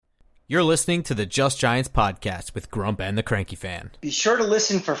You're listening to the Just Giants podcast with Grump and the Cranky Fan. Be sure to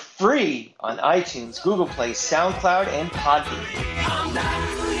listen for free on iTunes, Google Play, SoundCloud, and Podbean.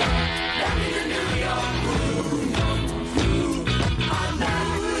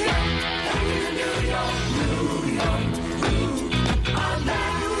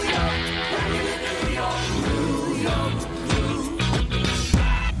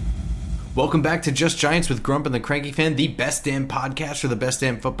 Welcome back to Just Giants with Grump and the Cranky Fan, the best damn podcast for the best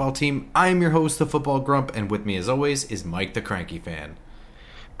damn football team. I am your host, the Football Grump, and with me as always is Mike the Cranky Fan.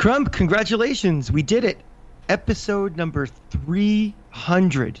 Grump, congratulations. We did it. Episode number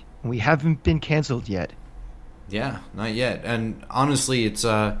 300. And we haven't been canceled yet. Yeah, not yet. And honestly, it's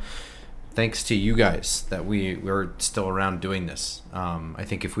thanks to you guys that we're still around doing this. I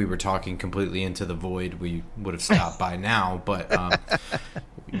think if we were talking completely into the void, we would have stopped by now. But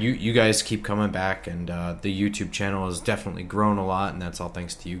you guys keep coming back, and the YouTube channel has definitely grown a lot, and that's all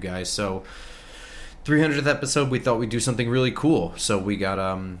thanks to you guys. So 300th episode, we thought we'd do something really cool. So we got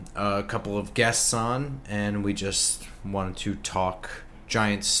a couple of guests on, and we just wanted to talk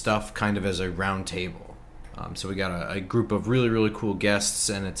Giants stuff kind of as a round table. So we got a group of really, really cool guests,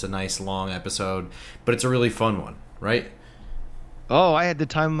 and it's a nice long episode, but it's a really fun one, right? Oh, I had the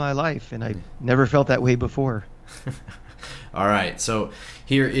time of my life, and I never felt that way before. All right, so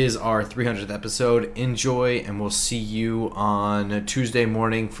here is our 300th episode. Enjoy, and we'll see you on Tuesday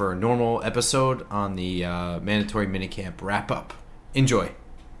morning for a normal episode on the mandatory minicamp wrap-up. Enjoy.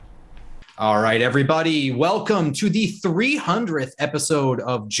 All right, everybody, welcome to the 300th episode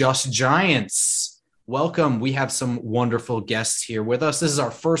of Just Giants. Welcome. We have some wonderful guests here with us. This is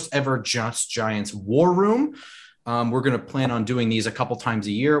our first ever Just Giants War Room. We're going to plan on doing these a couple times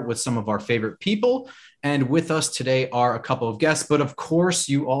a year with some of our favorite people. And with us today are a couple of guests. But of course,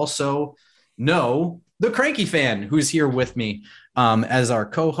 you also know the Cranky Fan, who's here with me as our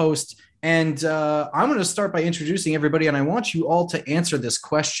co-host. And I'm going to start by introducing everybody. And I want you all to answer this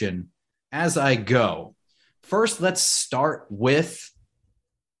question as I go. First, let's start with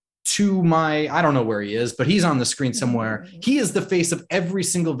I don't know where he is, but he's on the screen somewhere. He is the face of every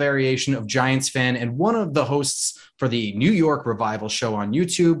single variation of Giants fan and one of the hosts for the New York Revival show on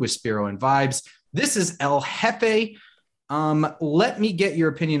YouTube with Spiro and Vibes. This is El Jefe. Let me get your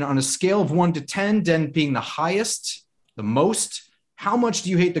opinion on a scale of 1 to 10, 10 being the highest, the most. How much do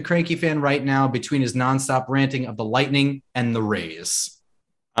you hate the Cranky Fan right now between his nonstop ranting of the Lightning and the Rays?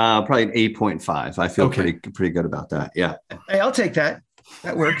 Probably an 8.5. I feel pretty good about that. Yeah. Hey, I'll take that.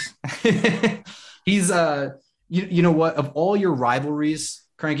 That works. He's you know what, of all your rivalries,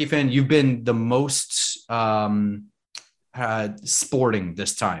 Cranky Fan, you've been the most sporting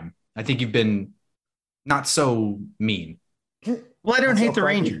this time. I think you've been not so mean. Well, I don't hate the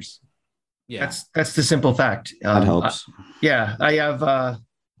Rangers. Yeah, that's the simple fact. That helps. I have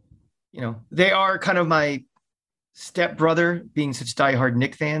they are kind of my stepbrother, being such diehard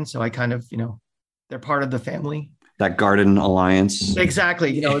Knick fans, so I kind of, they're part of the family. That Garden Alliance.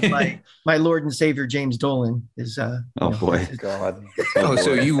 Exactly. It's my Lord and Savior, James Dolan, is boy. God.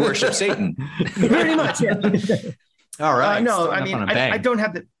 So you worship Satan. Pretty much, yeah. All right. No, I mean, I don't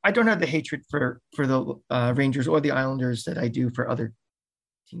have the hatred for the Rangers or the Islanders that I do for other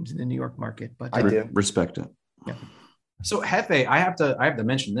teams in the New York market, but I do respect it. Yeah. So Jefe, I have to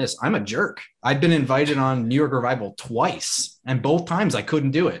mention this. I'm a jerk. I've been invited on New York Revival twice, and both times I couldn't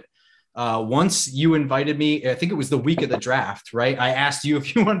do it. Once you invited me, I think it was the week of the draft, right? I asked you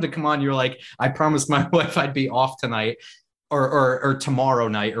if you wanted to come on. You're like, I promised my wife I'd be off tonight or tomorrow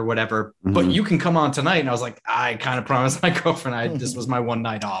night or whatever, but you can come on tonight. And I was like, I kind of promised my girlfriend this was my one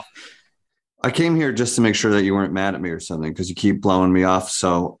night off. I came here just to make sure that you weren't mad at me or something, because you keep blowing me off.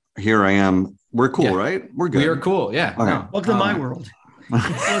 So here I am. We're cool, right? We're good. We are cool. Yeah. Okay. No. Welcome to my world. You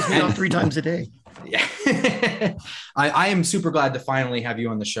close me on 3 times a day. Yeah. I am super glad to finally have you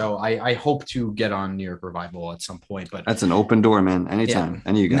on the show. I hope to get on New York Revival at some point, but that's an open door, man. Anytime. Yeah.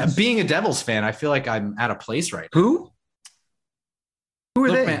 Any of you guys. Being a Devils fan, I feel like I'm at a place right now. Who are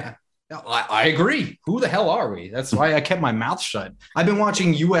they? Man, I agree. Who the hell are we? That's why I kept my mouth shut. I've been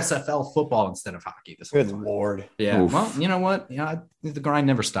watching USFL football instead of hockey this whole time. Good Lord. Yeah. Oof. Well, you know what? Yeah, the grind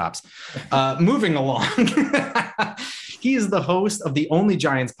never stops. Moving along. He is the host of the only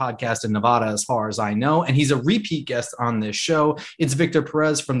Giants podcast in Nevada, as far as I know, and he's a repeat guest on this show. It's Victor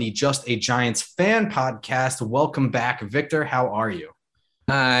Perez from the Just a Giants Fan podcast. Welcome back, Victor. How are you?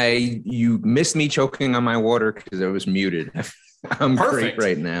 You missed me choking on my water because I was muted. I'm Perfect. Great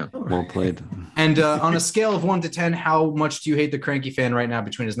right now. Well played. And on a scale of 1 to 10, how much do you hate the Cranky Fan right now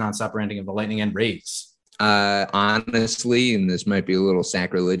between his nonstop ranting of the Lightning and Rays? Honestly, and this might be a little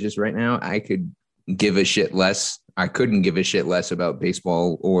sacrilegious right now, I could give a shit less I couldn't give a shit less about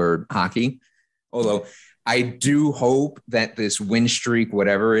baseball or hockey. Although I do hope that this win streak,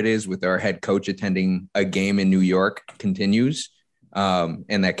 whatever it is, with our head coach attending a game in New York continues,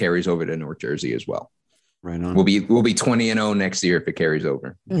 and that carries over to North Jersey as well. Right on. We'll be 20-0 next year if it carries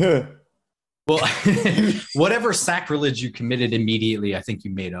over. Well, whatever sacrilege you committed immediately, I think you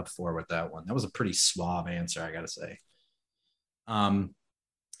made up for with that one. That was a pretty suave answer, I got to say.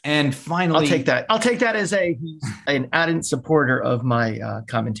 And finally, I'll take that as he's an ardent supporter of my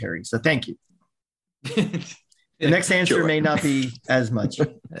commentary. So thank you. The next answer may not be as much.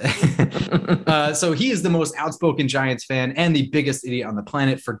 So he is the most outspoken Giants fan and the biggest idiot on the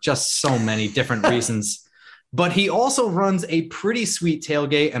planet for just so many different reasons. But he also runs a pretty sweet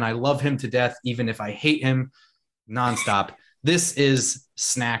tailgate, and I love him to death, even if I hate him nonstop. This is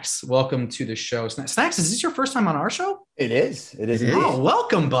Snacks. Welcome to the show. Snacks, is this your first time on our show? It is. It is. Oh,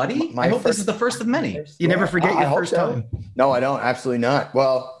 welcome, buddy. I hope this is the first of many. You never forget your first time. No, I don't. Absolutely not.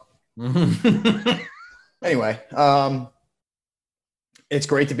 Well, anyway, it's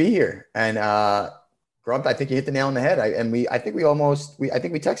great to be here. And Grump, I think you hit the nail on the head. I think we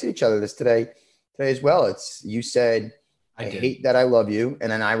texted each other this today as well. You said, I hate that I love you.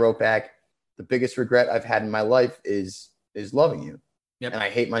 And then I wrote back, the biggest regret I've had in my life is loving you. Yep. And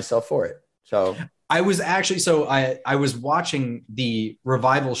I hate myself for it. So I was actually, I was watching the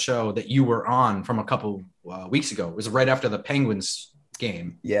revival show that you were on from a couple weeks ago. It was right after the Penguins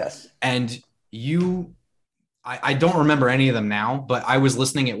game. Yes. And I don't remember any of them now, but I was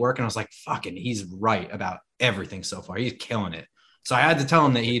listening at work and I was like, fucking, he's right about everything so far. He's killing it. So I had to tell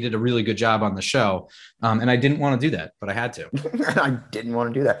him that he did a really good job on the show. And I didn't want to do that, but I had to. I didn't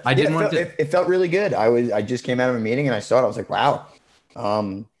want to do that. It felt really good. I just came out of a meeting and I saw it. I was like, wow.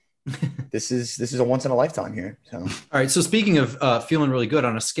 This is a once in a lifetime here. So all right. So speaking of feeling really good,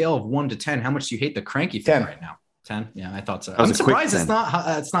 on a scale of 1 to 10, how much do you hate the Cranky fan right now? 10? Yeah, I thought so. I'm surprised it's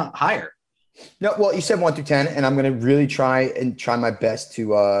not higher. No, well, you said 1 through 10, and I'm going to really try my best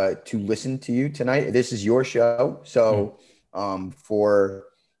to listen to you tonight. This is your show, so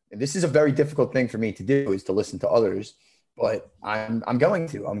this is a very difficult thing for me to do, is to listen to others. But I'm going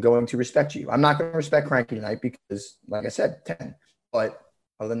to respect you. I'm not going to respect Cranky tonight because, like I said, 10. But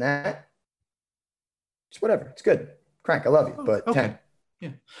other than that, it's whatever. It's good. Crank, I love you, but okay.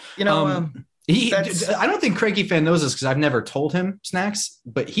 10. Yeah. I don't think Cranky fan knows this because I've never told him, Snacks,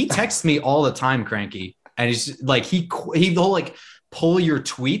 but he texts me all the time, Cranky, and he's like he'll like pull your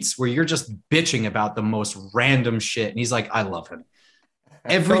tweets where you're just bitching about the most random shit, and he's like, I love him.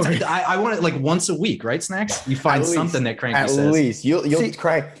 Every time I want it like once a week, right, Snacks? You find something that Cranky says. At least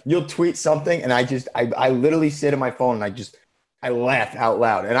you'll tweet something, and I literally sit on my phone and I laugh out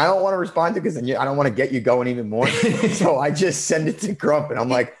loud, and I don't want to respond to because then I don't want to get you going even more. So I just send it to Grump, and I'm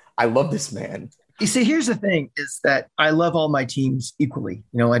like, I love this man. You see, here's the thing is that I love all my teams equally.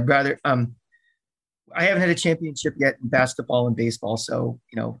 I'd rather, I haven't had a championship yet in basketball and baseball. So,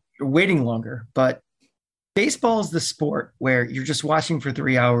 you're waiting longer, but baseball is the sport where you're just watching for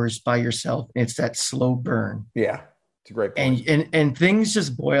 3 hours by yourself. And it's that slow burn. Yeah. It's a great point. And things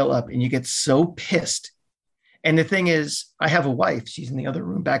just boil up and you get so pissed. And the thing is, I have a wife, she's in the other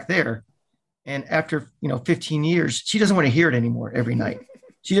room back there. And after, 15 years, she doesn't want to hear it anymore every night.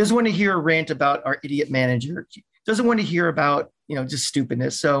 She doesn't want to hear a rant about our idiot manager. She doesn't want to hear about, just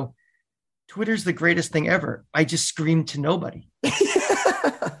stupidness. So Twitter's the greatest thing ever. I just scream to nobody.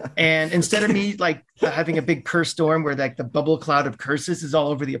 And instead of me like having a big curse storm where like the bubble cloud of curses is all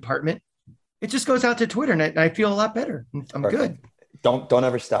over the apartment, it just goes out to Twitter and I feel a lot better. I'm good. Don't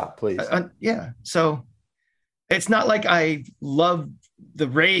ever stop, please. Yeah. So it's not like I love the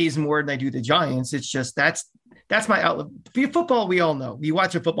Rays more than I do the Giants. It's just that's my outlook. Football, we all know. You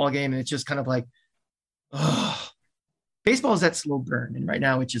watch a football game and it's just kind of like, oh, baseball is that slow burn. And right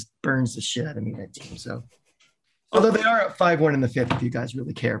now it just burns the shit out of me, that team. So, although they are at 5-1 in the fifth, if you guys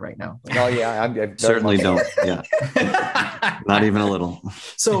really care right now. Oh, yeah. I certainly don't. Yeah. Not even a little.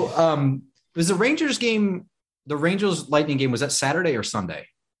 So, was the Rangers game, the Rangers Lightning game, was that Saturday or Sunday?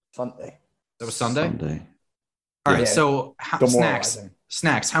 Sunday. That was Sunday? Sunday. All right. So,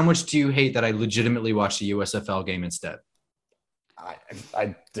 Snacks, how much do you hate that I legitimately watched the USFL game instead?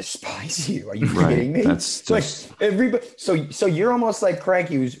 I despise you. Are you kidding me? That's just... like everybody. So you're almost like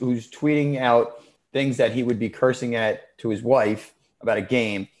Cranky, who's tweeting out things that he would be cursing at to his wife about a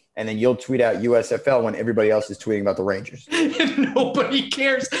game, and then you'll tweet out USFL when everybody else is tweeting about the Rangers. Nobody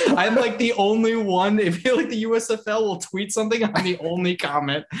cares. I'm like the only one. If you like the USFL will tweet something, I'm the only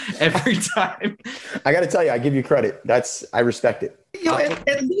comment every time. I got to tell you, I give you credit. I respect it.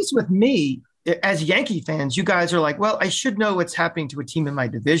 At least with me, as Yankee fans, you guys are like, well, I should know what's happening to a team in my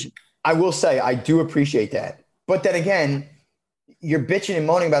division. I will say, I do appreciate that. But then again, you're bitching and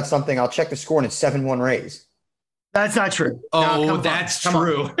moaning about something. I'll check the score and it's 7-1 Rays. That's not true. Oh, No, that's come on.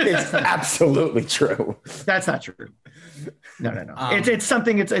 true. It's absolutely true. That's not true. No. It's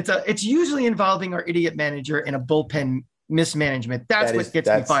something. It's usually involving our idiot manager and a bullpen mismanagement. That's what gets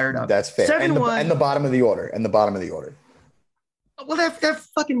me fired up. That's fair. 7-1. And the bottom of the order. Well, that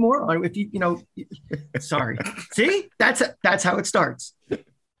fucking moron. If sorry. See, that's how it starts.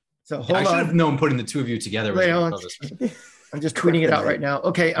 So hold I should on. have known putting the two of you together. Wait, hold on. I'm just tweeting it out right now.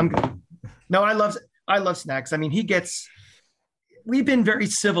 Okay, I'm good. No, I love Snacks. I mean, we've been very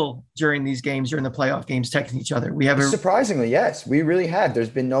civil during these games, during the playoff games, texting each other. We have surprisingly, yes, we really have. There's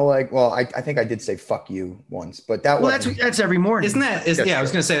been no I think I did say fuck you once, but that's every morning. Isn't that? I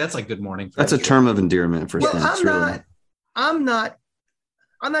was gonna say that's like good morning. That's a term of endearment for Well, Snacks. I'm not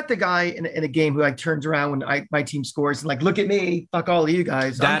the guy in a game who turns around when my team scores and look at me, fuck all of you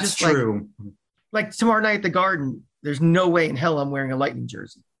guys. That's I'm just true. Like tomorrow night at the Garden, there's no way in hell I'm wearing a Lightning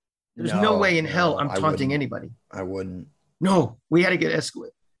jersey. There's no way in hell I'm taunting anybody. I wouldn't. No, we had to get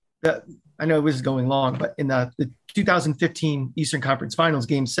escalated. I know it was going long, but in the 2015 Eastern Conference Finals,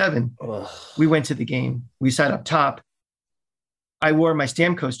 Game 7, we went to the game. We sat up top. I wore my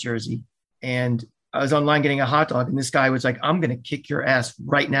Stamkos jersey, and I was online getting a hot dog, and this guy was like, "I'm going to kick your ass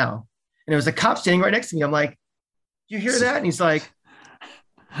right now." And there was a cop standing right next to me. I'm like, "You hear that?" And he's like,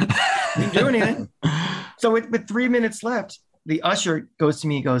 "You doing anything?" So with 3 minutes left, the usher goes to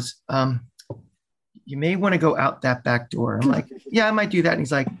me. He goes, "You may want to go out that back door." I'm like, "Yeah, I might do that." And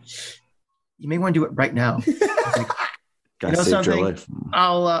he's like, "You may want to do it right now." I was like, God saved your life.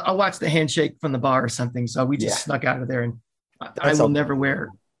 I'll watch the handshake from the bar or something. So we just snuck out of there, and I will never wear.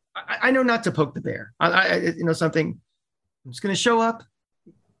 I know not to poke the bear. I something. I'm just going to show up,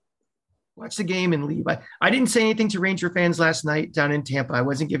 watch the game, and leave. I didn't say anything to Ranger fans last night down in Tampa. I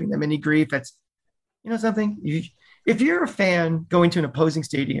wasn't giving them any grief. That's something. If you're a fan going to an opposing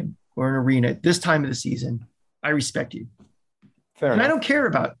stadium or an arena at this time of the season, I respect you. Fair enough. I don't care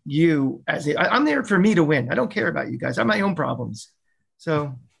about you I'm there for me to win. I don't care about you guys. I have my own problems.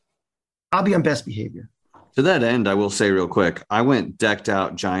 So I'll be on best behavior. To that end, I will say real quick, I went decked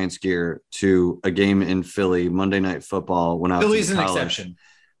out Giants gear to a game in Philly, Monday Night Football when I was Philly's in an college. exception.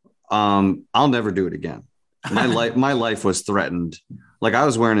 I'll never do it again. My life was threatened. Like I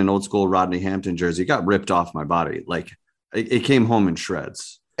was wearing an old school Rodney Hampton jersey. It got ripped off my body. Like it came home in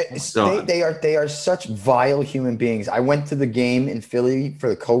shreds. So they are such vile human beings. I went to the game in Philly for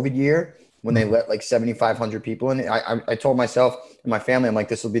the COVID year when they let 7,500 people in. I told myself and my family, I'm like,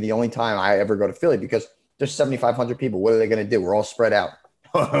 this will be the only time I ever go to Philly because there's 7,500 people. What are they going to do? We're all spread out.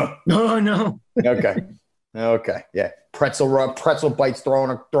 No. Okay. Yeah. Pretzel bites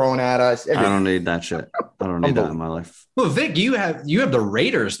thrown at us. I don't need that shit. I don't need that in my life. Well, Vic, you have the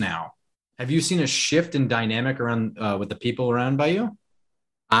Raiders now. Have you seen a shift in dynamic around with the people around by you?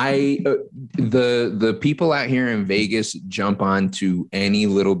 The people out here in Vegas jump onto any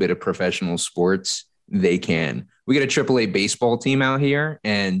little bit of professional sports they can. We got a AAA baseball team out here,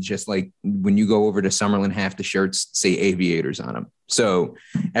 and just like when you go over to Summerlin, half the shirts say Aviators on them. So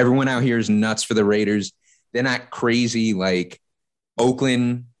everyone out here is nuts for the Raiders. They're not crazy like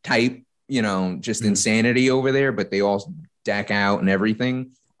Oakland type, just insanity over there, but they all deck out and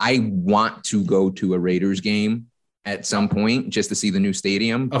everything. I want to go to a Raiders game at some point just to see the new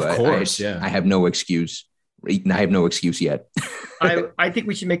stadium. Of course, I have no excuse. I have no excuse yet. I think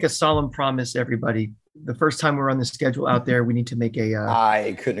we should make a solemn promise, everybody. The first time we're on the schedule out there, we need to make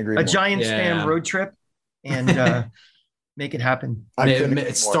I couldn't agree more. Giants fan road trip and make it happen.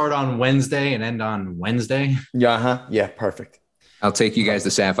 Start on Wednesday and end on Wednesday. Yeah, perfect. I'll take you guys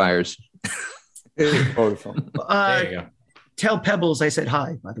to Sapphires. Beautiful. There you go. Tell Pebbles I said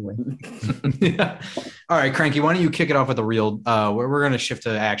hi, by the way. Yeah. All right, Cranky, why don't you kick it off with a real we're going to shift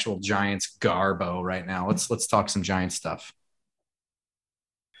to actual Giants garbo right now. Let's talk some Giants stuff.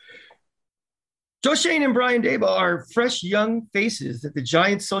 Joe Schoen and Brian Daboll are fresh young faces that the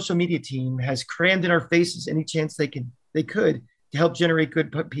Giants social media team has crammed in our faces any chance they could to help generate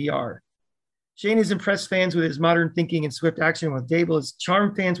good PR. Schoen has impressed fans with his modern thinking and swift action, while Daboll has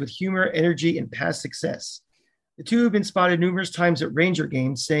charmed fans with humor, energy, and past success. The two have been spotted numerous times at Ranger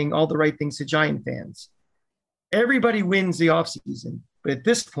games saying all the right things to Giant fans. Everybody wins the offseason, but at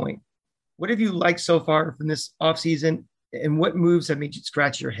this point, what have you liked so far from this offseason, and what moves have made you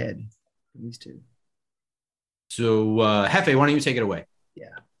scratch your head from these two? So, Hefe, why don't you take it away?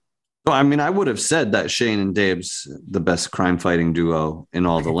 Yeah. Well, I mean, I would have said that Schoen and Dabe's the best crime-fighting duo in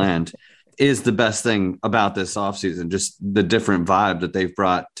all the land is the best thing about this offseason, just the different vibe that they've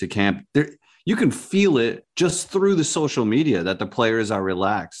brought to camp. You can feel it just through the social media that the players are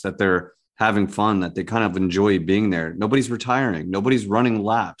relaxed, that they're having fun, that they kind of enjoy being there. Nobody's retiring. Nobody's running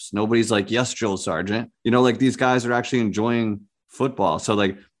laps. Nobody's like, yes, Joel Sargent. Like these guys are actually enjoying football. So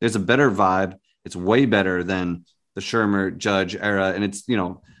like there's a better vibe. It's way better than the Shermer Judge era. And it's,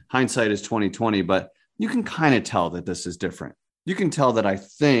 hindsight is 2020, but you can kind of tell that this is different. You can tell that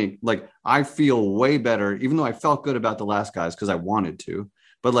I feel way better, even though I felt good about the last guys because I wanted to.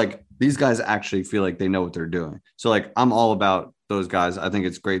 But like these guys actually feel like they know what they're doing. So like I'm all about those guys. I think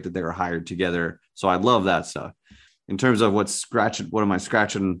it's great that they were hired together. So I love that stuff. In terms of what am I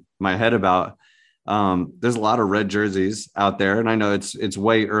scratching my head about? There's a lot of red jerseys out there, and I know it's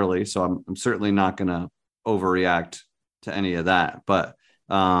way early, so I'm certainly not going to overreact to any of that. But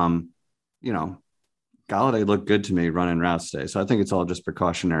Galladay looked good to me running routes today, so I think it's all just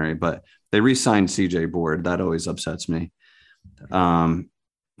precautionary. But they re-signed CJ Board. That always upsets me. But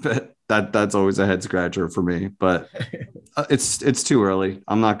that's always a head scratcher for me. But it's too early.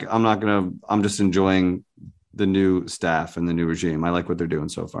 I'm just enjoying the new staff and the new regime. I like what they're doing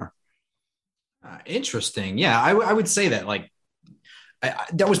so far. Interesting. Yeah, I would say that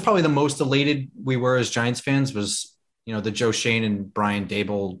that was probably the most elated we were as Giants fans was, the Joe Schoen and Brian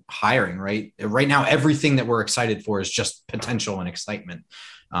Daboll hiring, right? Right now, everything that we're excited for is just potential and excitement.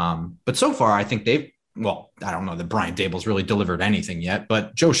 But so far, I think I don't know that Brian Daboll's really delivered anything yet,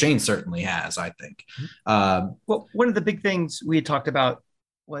 but Joe Schoen certainly has, I think. Well, one of the big things we had talked about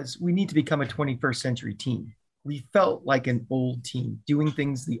was we need to become a 21st century team. We felt like an old team doing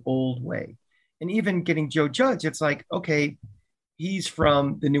things the old way. And even getting Joe Judge, it's like, okay, he's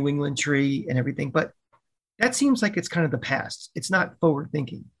from the New England tree and everything, but that seems like it's kind of the past. It's not forward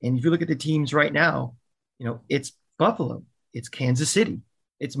thinking. And if you look at the teams right now, it's Buffalo, it's Kansas City,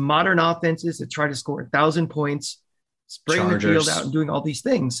 it's modern offenses that try to score 1,000 points, spraying the field out and doing all these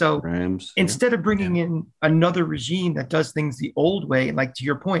things. So Rams, instead of bringing in another regime that does things the old way, and like to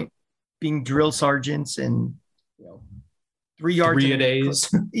your point, being drill sergeants and 3 yards 3 a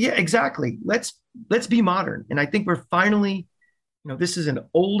days. Yeah, exactly. Let's be modern. And I think we're finally, this is an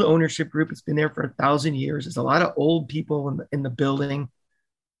old ownership group. It's been there for 1,000 years. There's a lot of old people in the building.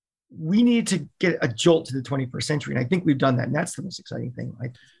 We need to get a jolt to the 21st century. And I think we've done that. And that's the most exciting thing.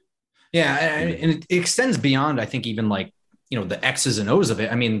 Yeah. And it extends beyond, I think, even the X's and O's of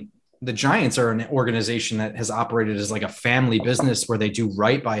it. I mean, the Giants are an organization that has operated as like a family business where they do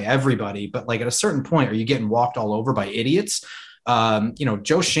right by everybody. But like at a certain point, are you getting walked all over by idiots?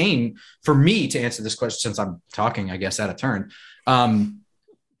 Joe Schoen, for me to answer this question, since I'm talking, I guess, out of turn.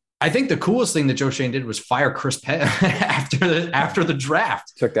 I think the coolest thing that Joe Schoen did was fire Chris Pett after the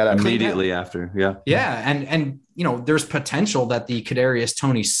draft. Took that out immediately after. Yeah. Yeah. And there's potential that the Kadarius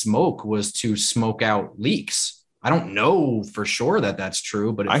Toney smoke was to smoke out leaks. I don't know for sure that that's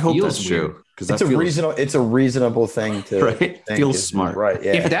true, but I hope that's true because it's a reasonable thing to right? Feels smart, right?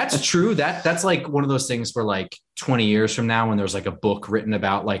 Yeah. If that's true, that's like one of those things where like 20 years from now, when there's like a book written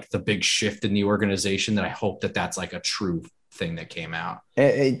about like the big shift in the organization, that I hope that that's like a true thing that came out.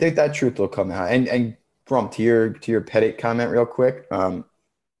 I think that truth will come out. And Grump, to your Pettit comment, real quick.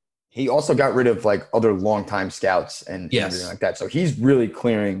 He also got rid of like other longtime scouts and everything like that. So he's really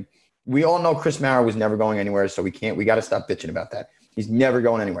clearing. We all know Chris Mara was never going anywhere, so we got to stop bitching about that. He's never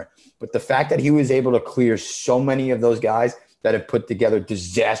going anywhere. But the fact that he was able to clear so many of those guys that have put together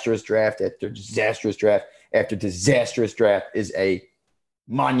disastrous draft after disastrous draft after disastrous draft is a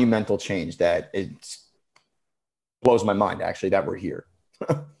monumental change that it blows my mind, actually, that we're here.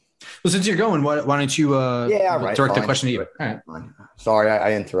 Well, since you're going, why don't you direct the question to you? All right. Sorry,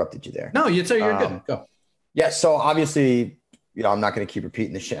 I interrupted you there. No, you're good. Go. Yeah, so obviously – I'm not going to keep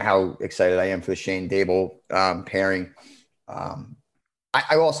repeating how excited I am for the Schoen Daboll pairing.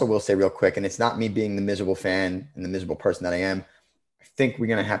 I also will say real quick, and it's not me being the miserable fan and the miserable person that I am. I think we're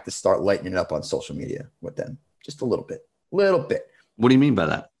going to have to start lightening it up on social media with them just a little bit. What do you mean by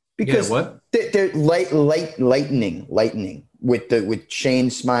that? Because they're lightening with Schoen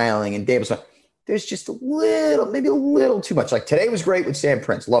smiling and Daboll smiling. There's just maybe a little too much. Like today was great with Sam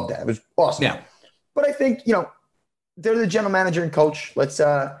Prince. Loved that. It was awesome. Yeah. But I think, they're the general manager and coach. Let's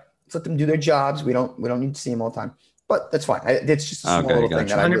let them do their jobs. We don't need to see them all the time, but that's fine. It's just a small little thing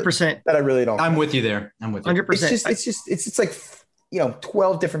that 100% that I really don't. I'm with you there. 100%. It's like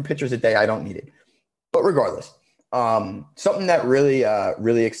 12 different pictures a day. I don't need it, but regardless, something that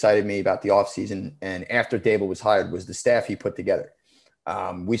really excited me about the offseason and after Daboll was hired was the staff he put together.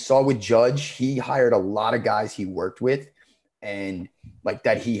 We saw with Judge, he hired a lot of guys he worked with. And like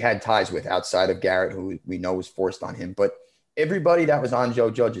that he had ties with outside of Garrett, who we know was forced on him. But everybody that was on Joe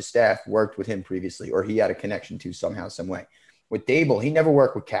Judge's staff worked with him previously, or he had a connection to somehow, some way. With Daboll, he never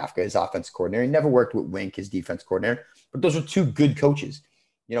worked with Kafka, his offense coordinator. He never worked with Wink, his defense coordinator. But those are two good coaches.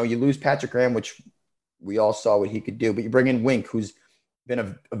 You lose Patrick Graham, which we all saw what he could do, but you bring in Wink, who's been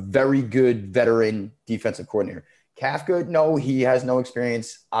a very good veteran defensive coordinator. Kafka, no, he has no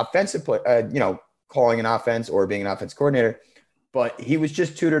experience offensive play, calling an offense or being an offense coordinator, but he was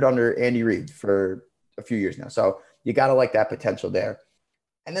just tutored under Andy Reid for a few years now. So you got to like that potential there.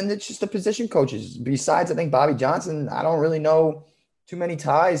 And then it's just the position coaches. Besides, I think Bobby Johnson, I don't really know too many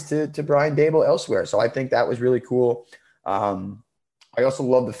ties to Brian Dable elsewhere. So I think that was really cool. I also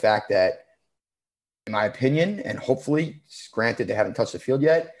love the fact that, in my opinion, and hopefully, granted they haven't touched the field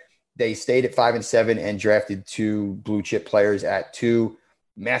yet, they stayed at 5-7 and drafted 2 blue chip players at 2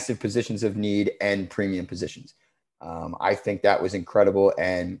 massive positions of need and premium positions. I think that was incredible.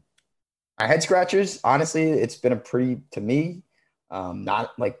 And my head scratchers, honestly, it's been to me,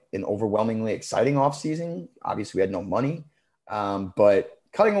 not like an overwhelmingly exciting offseason. Obviously, we had no money, but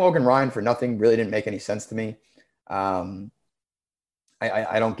cutting Logan Ryan for nothing really didn't make any sense to me.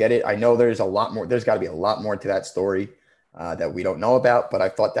 I don't get it. I know there's got to be a lot more to that story that we don't know about, but I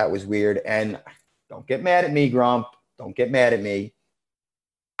thought that was weird. And don't get mad at me, Grump. Don't get mad at me.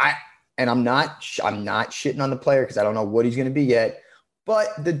 I'm not shitting on the player because I don't know what he's going to be yet. But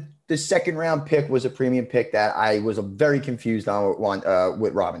the second round pick was a premium pick that I was very confused on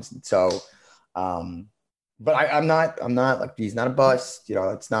with Robinson. So, but I'm not like, he's not a bust.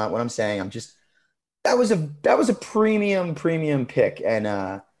 It's not what I'm saying. I'm just, that was a premium pick. And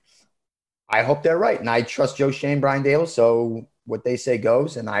I hope they're right. And I trust Joe Shane, Brian Dable. So what they say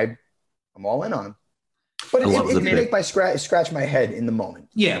goes, and I'm all in on them. But it may make my scratch my head in the moment.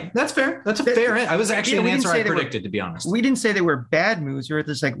 Yeah, that's fair. That's a fair. I was actually an answer I predicted, to be honest. We didn't say they were bad moves. We were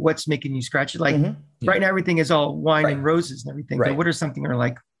just like, what's making you scratch it? Like right now, everything is all wine and roses and everything. But what are something are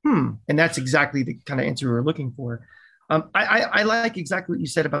like, And that's exactly the kind of answer we were looking for. I like exactly what you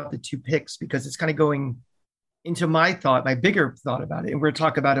said about the 2 picks, because it's kind of going into my bigger thought about it. And we're going to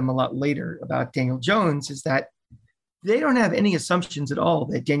talk about him a lot later about Daniel Jones, is that they don't have any assumptions at all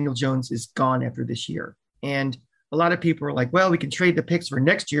that Daniel Jones is gone after this year. And a lot of people are like, well, we can trade the picks for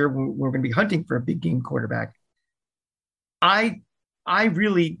next year. We're going to be hunting for a big game quarterback. I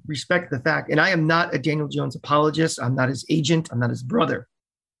really respect the fact, and I am not a Daniel Jones apologist. I'm not his agent. I'm not his brother.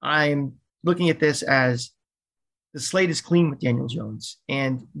 I'm looking at this as the slate is clean with Daniel Jones,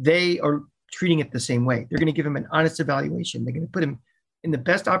 and they are treating it the same way. They're going to give him an honest evaluation. They're going to put him in the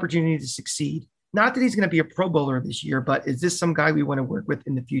best opportunity to succeed. Not that he's going to be a Pro Bowler this year, but is this some guy we want to work with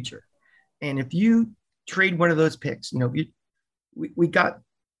in the future? And if you trade one of those picks, we got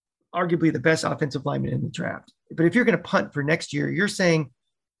arguably the best offensive lineman in the draft. But if you're going to punt for next year, you're saying,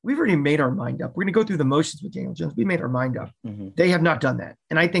 we've already made our mind up. We're going to go through the motions with Daniel Jones. We made our mind up. They have not done that.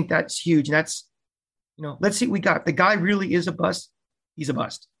 And I think that's huge. And that's, let's see what we got. The guy really is a bust. He's a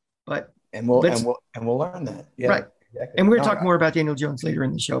bust. But we'll learn that. Yeah. Right. Exactly. And we're going to talk more about Daniel Jones later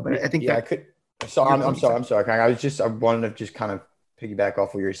in the show, but I think I could. So I'm sorry. I wanted to just kind of piggyback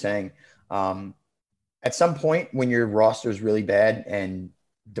off what you were saying. At some point when your roster is really bad and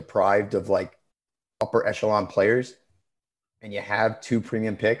deprived of like upper echelon players, and you have 2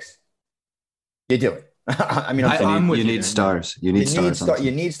 premium picks, you do it. I mean, you need stars. You need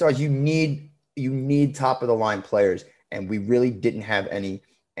stars. You need top of the line players, and we really didn't have any.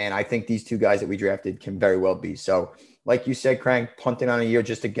 And I think these 2 guys that we drafted can very well be. So, like you said, Crank, punting on a year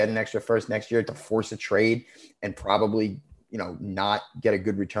just to get an extra first next year to force a trade and probably not get a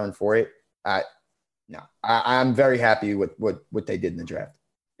good return for it. No, I'm very happy with what they did in the draft.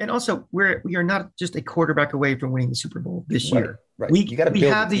 And also, we are not just a quarterback away from winning the Super Bowl this year. Right. We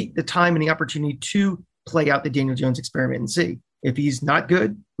have the time and the opportunity to play out the Daniel Jones experiment and see. If he's not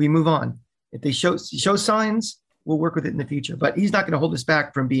good, we move on. If they show signs, we'll work with it in the future. But he's not going to hold us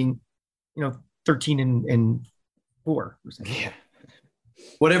back from being, 13 and 4. Yeah.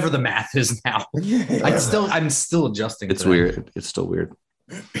 Whatever the math is now. I'm still adjusting. It's weird. It's still weird.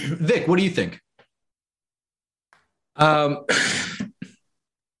 Vic, what do you think?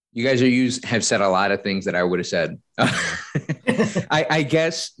 You guys have said a lot of things that I would have said. I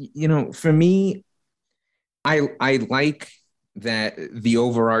guess, for me, I like that the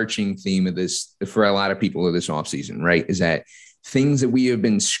overarching theme of this for a lot of people of this offseason, right, is that things that we have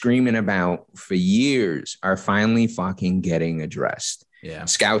been screaming about for years are finally fucking getting addressed. Yeah.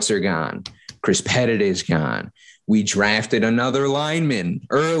 Scouts are gone. Chris Pettit is gone. We drafted another lineman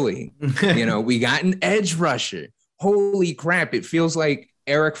early. We got an edge rusher. Holy crap. It feels like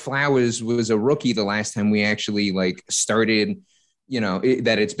Eric Flowers was a rookie the last time we actually started,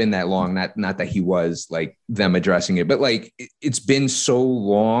 that it's been that long, not that he was them addressing it, but it's been so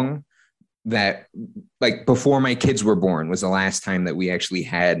long that before my kids were born was the last time that we actually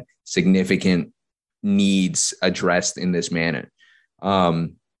had significant needs addressed in this manner.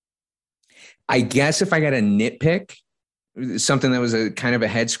 I guess if I got a nitpick, something that was a kind of a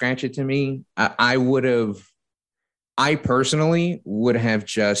head scratcher to me, I personally would have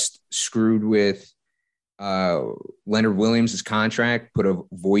just screwed with Leonard Williams' contract, put a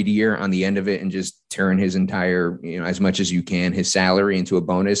void year on the end of it, and just turn his entire, as much as you can, his salary into a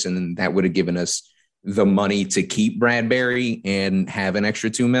bonus. And then that would have given us the money to keep Bradbury and have an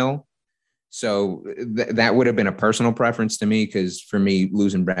extra $2 million. So that would have been a personal preference to me, because for me,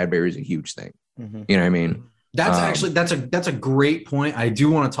 losing Bradbury is a huge thing. Mm-hmm. You know what I mean? That's actually, that's a great point. I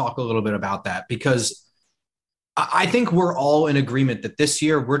do want to talk a little bit about that, because I think we're all in agreement that this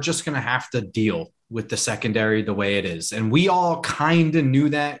year we're just going to have to deal with the secondary the way it is. And we all kind of knew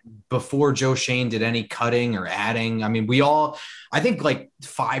that before Joe Schoen did any cutting or adding. I mean, I think like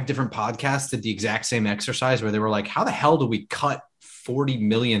 5 different podcasts did the exact same exercise where they were like, how the hell do we cut $40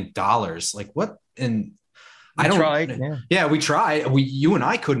 million? Like what? And we tried. You and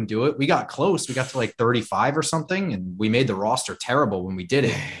I couldn't do it. We got close. We got to like 35 or something, and we made the roster terrible when we did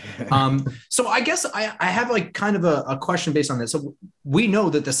it. So I guess I have like kind of a question based on this. So we know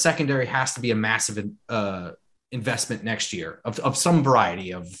that the secondary has to be a massive investment next year of some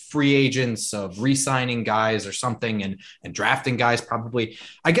variety of free agents, of re-signing guys or something, and drafting guys probably.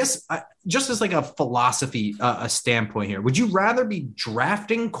 I guess just as like a philosophy, a standpoint here, would you rather be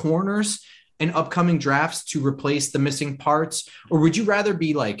drafting corners in upcoming drafts to replace the missing parts, or would you rather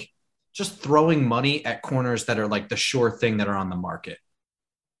be like just throwing money at corners that are like the sure thing that are on the market?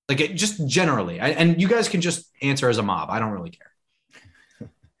 Like just generally, and you guys can just answer as a mob. I don't really care.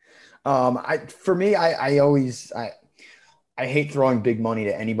 For me, I always hate throwing big money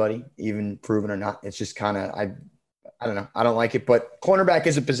to anybody, even proven or not. It's just kind of, I don't know. I don't like it, but cornerback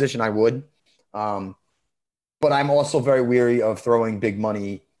is a position I would. But I'm also very weary of throwing big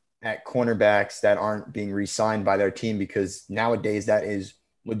money at cornerbacks that aren't being re-signed by their team, because nowadays that is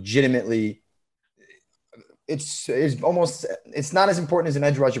legitimately, it's not as important as an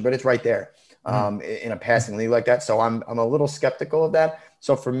edge rusher, but it's right there in a passing league like that. So I'm a little skeptical of that.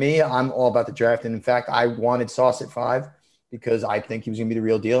 So for me, I'm all about the draft. And in fact, I wanted Sauce at 5 because I think he was going to be the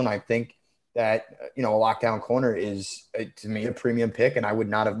real deal. And I think that, a lockdown corner is, to me, a premium pick, and I would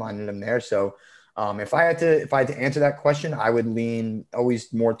not have minded him there. So if I had to answer that question, I would lean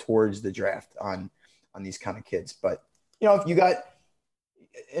always more towards the draft on these kind of kids. But, if you got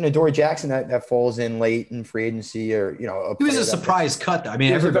an Adoree Jackson that falls in late in free agency, or, he was a surprise cut. I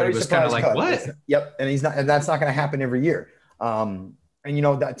mean, everybody was kind of like, what? Yep. And that's not going to happen every year. And,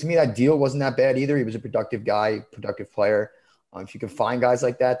 that to me, that deal wasn't that bad either. He was a productive guy, productive player. If you can find guys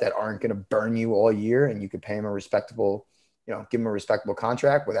like that aren't going to burn you all year, and you could pay him a respectable, give him a respectable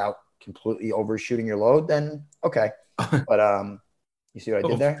contract without completely overshooting your load, then okay. But you see what I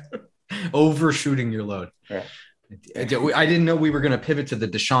did there? Overshooting your load. Yeah. I didn't know we were going to pivot to the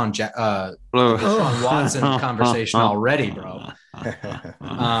Deshaun Watson conversation already, bro.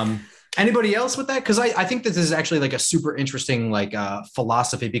 Anybody else with that? Because I think that this is actually like a super interesting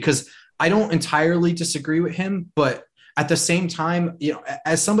philosophy, because I don't entirely disagree with him, but at the same time,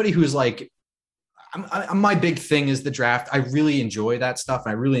 as somebody who's like, my big thing is the draft. I really enjoy that stuff.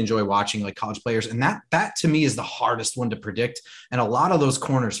 And I really enjoy watching like college players. And that to me is the hardest one to predict. And a lot of those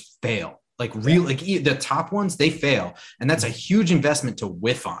corners fail. The top ones, they fail. And that's a huge investment to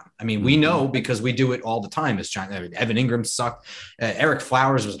whiff on. I mean, we know, because we do it all the time. Evan Ingram sucked. Eric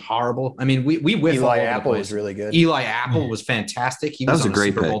Flowers was horrible. I mean, we whiff. Eli Apple was really good. Eli Apple was fantastic. He was on a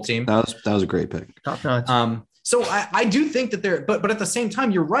great Super Bowl team. That was a great pick. Top notch. So I do think that but at the same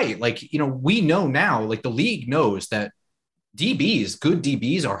time, you're right. We know now, the league knows that good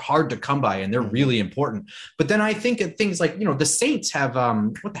DBs are hard to come by, and they're really important. But then I think of things like, the Saints have,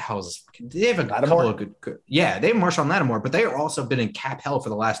 what the hell is this? They have a couple of good, they have Marshawn Lattimore, but they are also been in cap hell for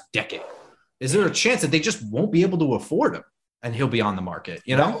the last decade. Is there a chance that they just won't be able to afford him and he'll be on the market?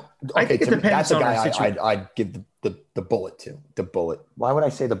 I think it depends. That's a guy I'd give the bullet to. The bullet. Why would I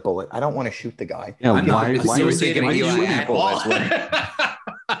say the bullet? I don't want to shoot the guy. Yeah, why are you taking Eli Apple? A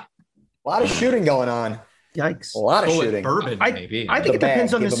lot of shooting going on. Yikes. A lot of shooting. Bourbon, maybe. I think it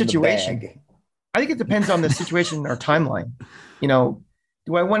depends on the situation. I think it depends on the situation or timeline.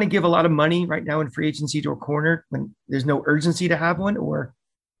 Do I want to give a lot of money right now in free agency to a corner when there's no urgency to have one? Or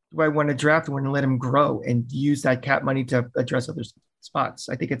do I want to draft one and let him grow and use that cap money to address other spots?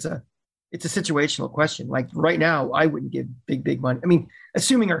 I think it's a situational question. Like right now, I wouldn't give big money. I mean,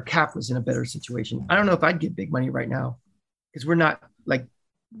 assuming our cap was in a better situation, I don't know if I'd give big money right now, because we're not like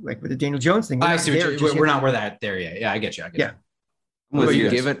with the Daniel Jones thing. I see we're not there yet. Yeah, I get you. Would you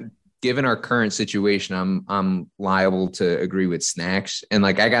give it? given our current situation, I'm liable to agree with Snacks. And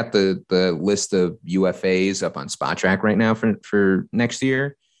like I got the list of UFAs up on Spot Track right now for next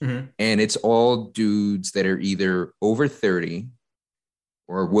year. Mm-hmm. And it's all dudes that are either over 30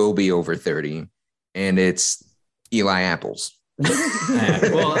 or will be over 30. And it's Eli Apples.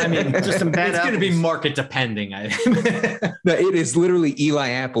 Well, I mean, just some bad. It's going to be market depending. No, it is literally Eli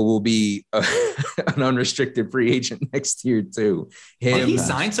Apple will be an unrestricted free agent next year too. Did he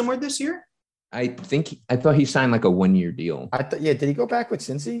sign somewhere this year? I thought he signed like a 1-year deal. Yeah. Did he go back with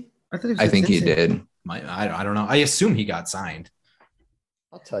Cincy? I think he did. I don't know. I assume he got signed.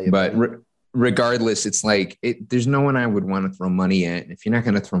 I'll tell you. But regardless, it's like there's no one I would want to throw money at. If you're not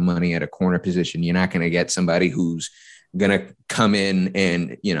going to throw money at a corner position, you're not going to get somebody who's going to come in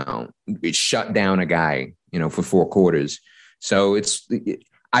and, shut down a guy, for 4 quarters. So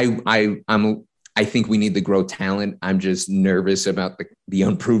I think we need to grow talent. I'm just nervous about the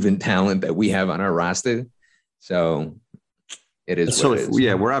unproven talent that we have on our roster. So it is. So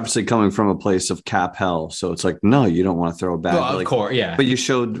we're obviously coming from a place of cap hell. So it's like, no, you don't want to throw a bad. Well, of course, yeah. But you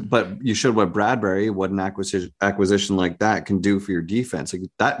showed what Bradbury, what an acquisition like that can do for your defense. Like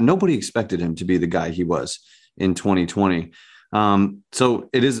that, nobody expected him to be the guy he was in 2020. So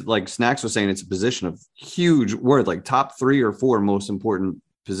it is like Snacks was saying, it's a position of huge worth, like top 3 or 4 most important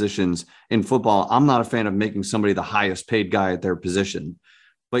positions in football. I'm not a fan of making somebody the highest paid guy at their position,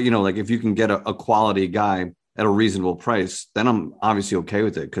 but like if you can get a quality guy at a reasonable price, then I'm obviously okay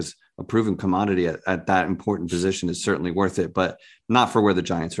with it, because a proven commodity at that important position is certainly worth it, but not for where the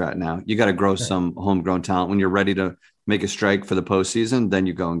Giants are at now. You got to grow some homegrown talent. When you're ready to make a strike for the postseason, then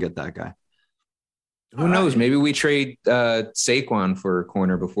you go and get that guy. Who knows? Maybe we trade Saquon for a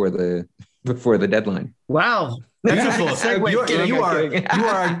corner before the deadline. Wow. That's a segue. You're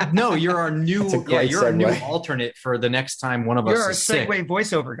our new new alternate for the next time one of us is sick. You're our segue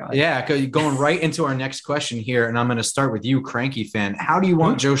voiceover guy. Yeah, going right into our next question here, and I'm going to start with you, Cranky fan. How do you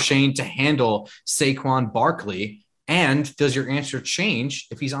want Joe Schoen to handle Saquon Barkley? And does your answer change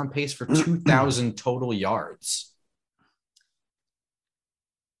if he's on pace for 2,000 total yards?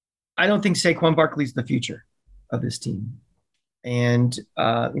 I don't think Saquon Barkley's the future of this team. And,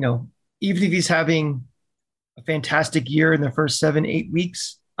 even if he's having a fantastic year in the first 7-8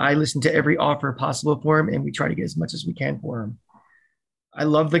 weeks, I listen to every offer possible for him, and we try to get as much as we can for him. I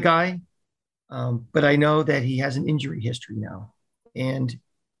love the guy, but I know that he has an injury history now. And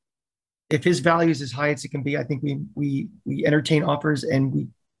if his value is as high as it can be, I think we entertain offers and we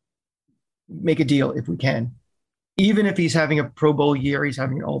make a deal if we can. Even if he's having a Pro Bowl year, he's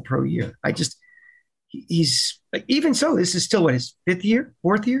having an All-Pro year. He's even so, this is still his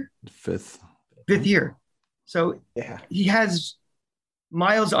 4th year? Fifth year. So he has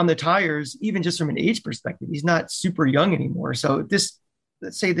miles on the tires, even just from an age perspective. He's not super young anymore. So let's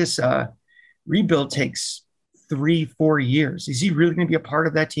say this rebuild takes 3-4 years. Is he really going to be a part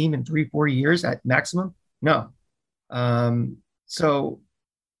of that team in 3-4 years at maximum? No. So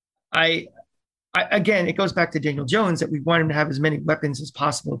I again, it goes back to Daniel Jones that we want him to have as many weapons as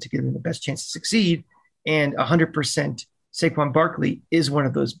possible to give him the best chance to succeed. And 100% Saquon Barkley is one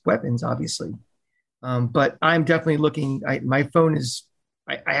of those weapons, obviously. But I'm definitely looking. My phone is,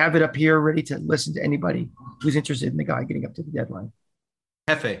 I have it up here ready to listen to anybody who's interested in the guy getting up to the deadline.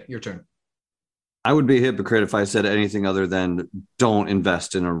 Hefe, your turn. I would be a hypocrite if I said anything other than don't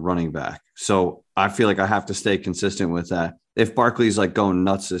invest in a running back. So I feel like I have to stay consistent with that. If Barkley's like going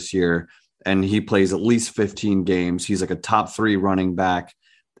nuts this year and he plays at least 15 games, he's like a top 3 running back,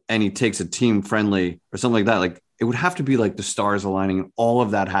 and he takes a team friendly or something like that, like it would have to be like the stars aligning and all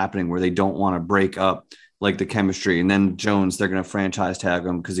of that happening where they don't want to break up like the chemistry. And then Jones, they're going to franchise tag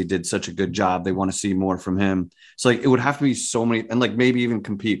him because he did such a good job. They want to see more from him. So like it would have to be so many, and like maybe even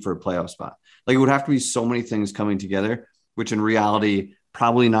compete for a playoff spot. Like it would have to be so many things coming together, which in reality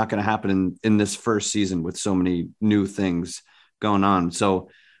probably not going to happen in this first season with so many new things going on. So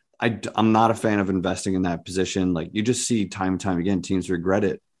I'm not a fan of investing in that position. Like you just see time and time again, teams regret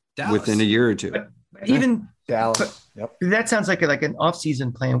it within a year or two. But even Dallas, that sounds like an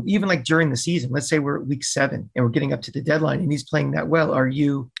off-season plan. Even like during the season, let's say we're at week 7 and we're getting up to the deadline and he's playing that well.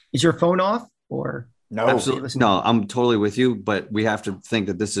 Is your phone off or no? Absolutely. No, I'm totally with you, but we have to think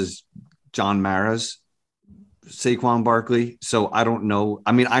that this is John Mara's Saquon Barkley. So I don't know.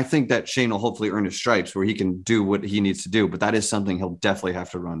 I mean, I think that Shane will hopefully earn his stripes where he can do what he needs to do, but that is something he'll definitely have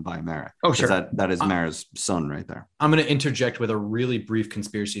to run by Mara. Oh, sure. That is Mara's son right there. I'm going to interject with a really brief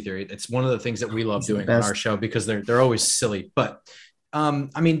conspiracy theory. It's one of the things that we love doing on our show because they're always silly. But I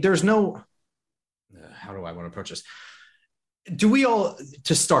mean, there's no, how do I want to approach this? We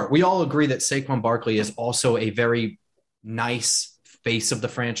all agree that Saquon Barkley is also a very nice face of the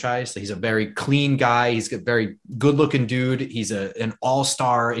franchise. He's a very clean guy. He's a very good looking dude. He's an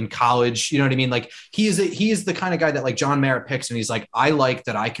all-star in college. You know what I mean? Like he is the kind of guy that like John Mara picks, and he's like, I like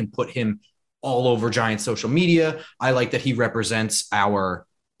that I can put him all over Giants social media. I like that he represents our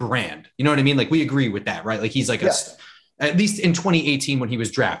brand. You know what I mean? Like we agree with that, right? Like he's like at least in 2018 when he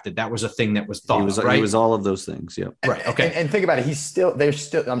was drafted, that was a thing that was thought of, right? He was all of those things. Yeah. Right. Okay. And think about it. They're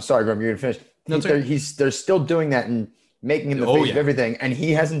still, I'm sorry, Graham, you're going to finish. They're still doing that and making him the face of everything. And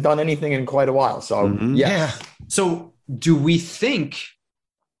he hasn't done anything in quite a while. So yeah. So do we think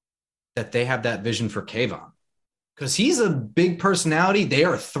that they have that vision for Kayvon? Because he's a big personality. They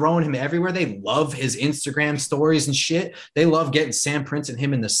are throwing him everywhere. They love his Instagram stories and shit. They love getting Sam Prince and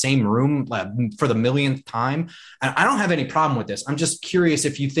him in the same room for the millionth time. And I don't have any problem with this. I'm just curious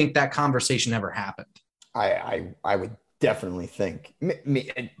if you think that conversation ever happened. I would definitely think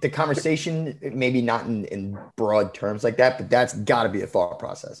the conversation, maybe not in broad terms like that, but that's got to be a thought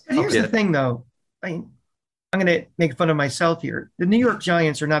process. And here's the thing, though. I'm going to make fun of myself here. The New York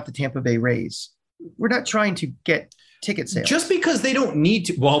Giants are not the Tampa Bay Rays. We're not trying to get ticket sales. Just because they don't need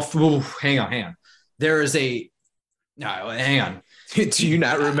to. Well, hang on. There is hang on. Do you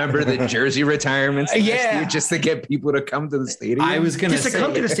not remember the jersey retirements? Yeah. Just to get people to come to the stadium. I was going to say. Just to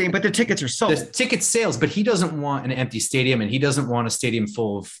come to the stadium, but the tickets are sold. The ticket sales, but he doesn't want an empty stadium, and he doesn't want a stadium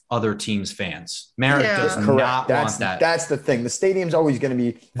full of other teams' fans. Merrick does not want that. That's the thing. The stadium's always going to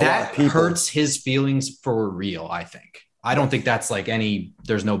be a lot of people. That hurts his feelings for real, I think. I don't think that's like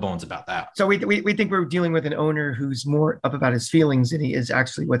there's no bones about that. So we think we're dealing with an owner who's more up about his feelings than he is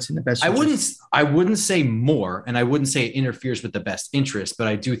actually what's in the best interest. I wouldn't say more, and I wouldn't say it interferes with the best interest, but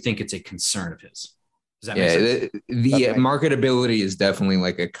I do think it's a concern of his. Does that make sense? The marketability is definitely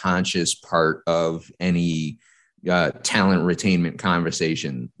like a conscious part of any talent retainment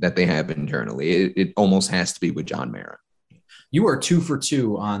conversation that they have internally. It almost has to be with John Mara. You are 2 for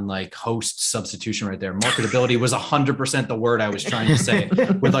 2 on like host substitution right there. Marketability was 100% the word I was trying to say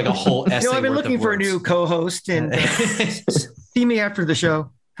with like a whole essay. I've been looking for a new co-host, and see me after the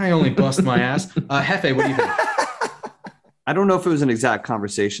show. I only bust my ass. Hefe, what do you think? I don't know if it was an exact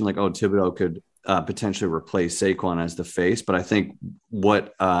conversation like, Thibodeau could potentially replace Saquon as the face, but I think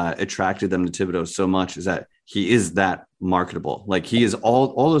what attracted them to Thibodeau so much is that he is that marketable. Like he is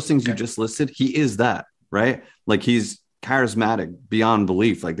all those things you just listed. He is that, right? Like he's charismatic beyond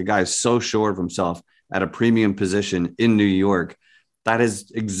belief. Like the guy is so sure of himself at a premium position in New York. That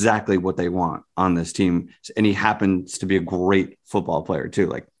is exactly what they want on this team. And he happens to be a great football player too.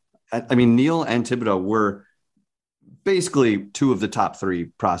 Like, I mean, Neil and Thibodeau were basically 2 of the top 3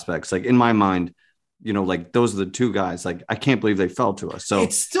 prospects. Like in my mind, like those are the 2 guys. Like, I can't believe they fell to us. So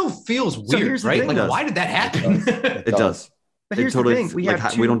it still feels weird, right? Like, why did that happen? It does. But here's the thing: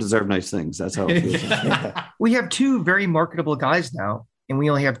 we don't deserve nice things. That's how it feels. We have 2 very marketable guys now, and we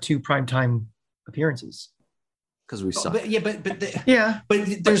only have 2 primetime appearances because we suck. But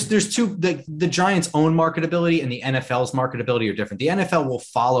there's 2. The Giants' own marketability and the NFL's marketability are different. The NFL will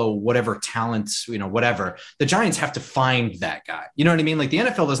follow whatever talents, whatever. The Giants have to find that guy. You know what I mean? Like the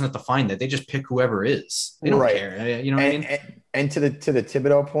NFL doesn't have to find that; they just pick whoever is. They don't care. You know what I mean? And to the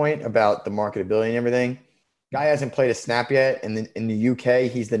Thibodeau point about the marketability and everything. Guy hasn't played a snap yet, and in the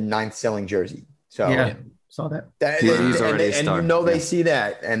UK, he's the 9th selling jersey. So saw that. He's already a star. And they see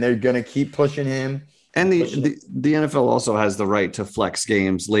that, and they're going to keep pushing him. And the NFL also has the right to flex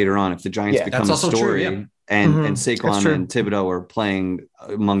games later on if the Giants become a story. True, and Saquon and Thibodeau are playing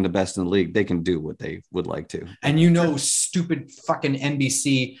among the best in the league. They can do what they would like to. And stupid fucking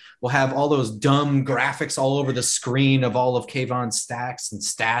NBC will have all those dumb graphics all over the screen of all of Kayvon's stats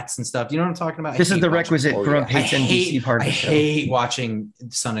and stuff. You know what I'm talking about? This is the requisite Grump hates NBC part of the show. I hate watching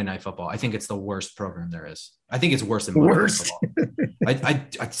Sunday Night Football. I think it's the worst program there is. I think it's worse than Monday Night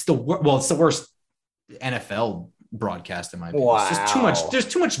Football. It's the worst NFL broadcast in my opinion. Wow. It's just too much. There's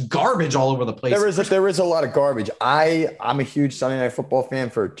too much garbage all over the place. There is a lot of garbage. I'm a huge Sunday Night Football fan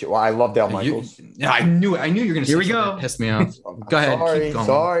I love Al Michaels. I knew you were going to say Here we go. That pissed me off. Go ahead.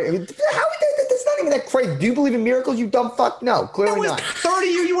 Sorry. That's not even that crazy. Do you believe in miracles, you dumb fuck? No, clearly not. 30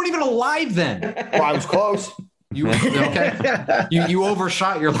 years. You weren't even alive then. Well, I was close. You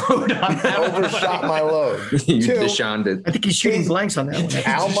overshot your load on that. Overshot my load. Deshaun did. I think he's shooting blanks on that one.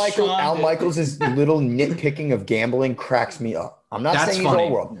 Al Michaels' little nitpicking of gambling cracks me up. I'm not saying he's all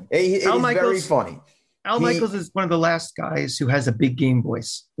world. It is very funny. Al Michaels is one of the last guys who has a big game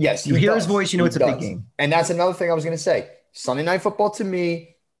voice. Yes, you hear his voice, you know it's a big game. And that's another thing I was going to say. Sunday Night Football to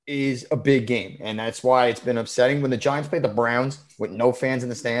me is a big game, and that's why it's been upsetting when the Giants played the Browns with no fans in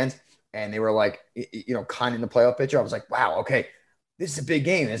the stands. And they were like, kind of in the playoff picture. I was like, wow, okay, this is a big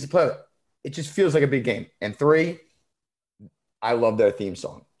game. It just feels like a big game. And 3, I love their theme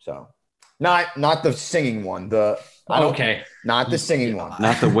song. So not the singing one. Not the singing one.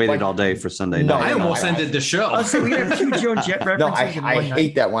 Not the waited all day for Sunday No, night. I almost ended the show. Oh, so we have two Joan Jett references. No, I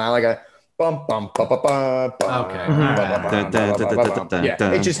hate that one. I like a bum bum bum bum bum. Okay.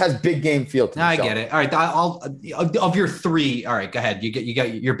 Yeah, it just has big game feel to it. I get it. All right, I'll of your three. All right, go ahead.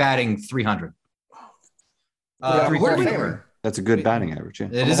 You're batting 300. That's a good batting average. Yeah.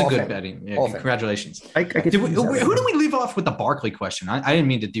 It is a good batting. Yeah, congratulations. Who do we leave off with the Barkley question? I didn't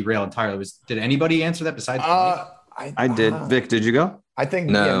mean to derail entirely. Did anybody answer that besides? I did. Vic, did you go? I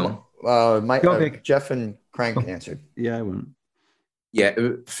think no. Mike, Jeff and Crank answered. Yeah, I went. Yeah,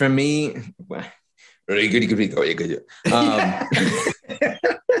 for me, really good.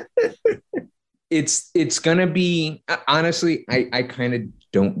 It's gonna be honestly. I kind of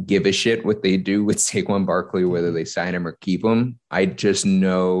don't give a shit what they do with Saquon Barkley, whether they sign him or keep him. I just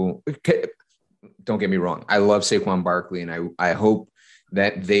know. Don't get me wrong. I love Saquon Barkley, and I hope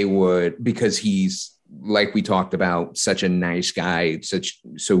that they would, because he's, like we talked about, such a nice guy,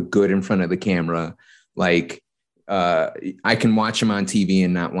 so good in front of the camera. Like I can watch him on TV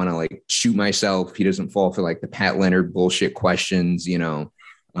and not want to like shoot myself. He doesn't fall for like the Pat Leonard bullshit questions, you know.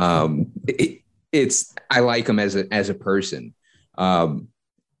 I like him as a person.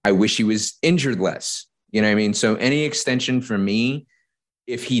 I wish he was injured less. You know what I mean? So any extension for me,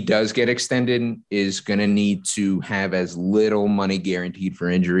 if he does get extended, is going to need to have as little money guaranteed for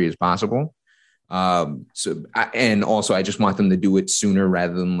injury as possible. And also I just want them to do it sooner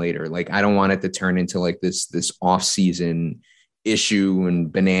rather than later. Like, I don't want it to turn into like this off-season issue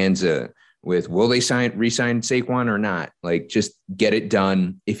and bonanza with, will they re-sign Saquon or not? Like, just get it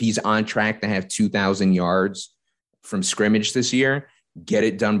done. If he's on track to have 2,000 yards from scrimmage this year, get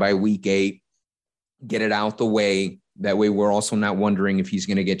it done by week 8, get it out the way. That way we're also not wondering if he's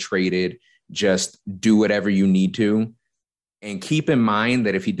going to get traded. Just do whatever you need to. And keep in mind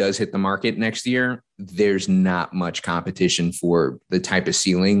that if he does hit the market next year, there's not much competition for the type of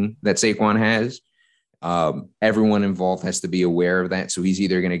ceiling that Saquon has. Everyone involved has to be aware of that. So he's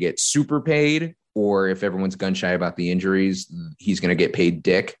either going to get super paid, or if everyone's gun shy about the injuries, he's going to get paid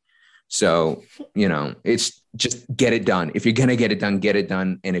dick. So, you know, it's just get it done. If you're going to get it done, get it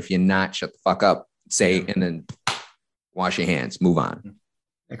done. And if you're not, shut the fuck up, and then wash your hands, move on.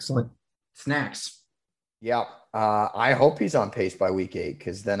 Excellent. Snacks. Yeah. I hope he's on pace by week 8,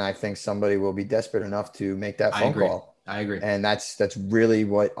 because then I think somebody will be desperate enough to make that phone call. I agree. And that's really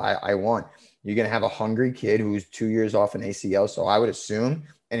what I want. You're going to have a hungry kid who's 2 years off an ACL. So I would assume,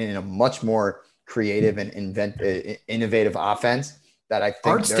 and in a much more creative and innovative offense, that I think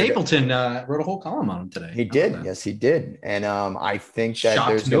Art Stapleton wrote a whole column on him today. He did. Yes, he did. And I think that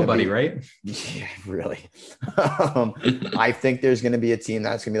there's nobody, right? Yeah, really. I think there's going to be a team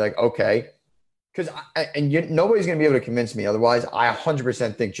that's going to be like, okay, because nobody's going to be able to convince me otherwise. I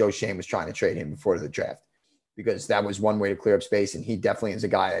 100% think Joe Shane was trying to trade him before the draft, because that was one way to clear up space. And he definitely is a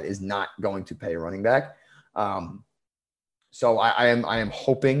guy that is not going to pay a running back. So I am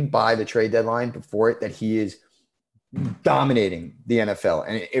hoping by the trade deadline before it that he is dominating the NFL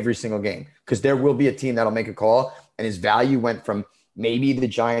and every single game, because there will be a team that'll make a call, and his value went from maybe the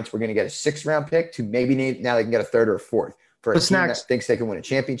Giants were going to get a 6th round pick to maybe now they can get a 3rd or a 4th for a team that thinks they can win a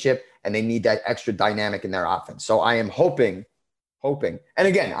championship, and they need that extra dynamic in their offense. So I am hoping, and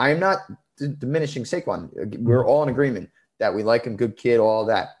again, I am not diminishing Saquon. We're all in agreement that we like him, good kid, all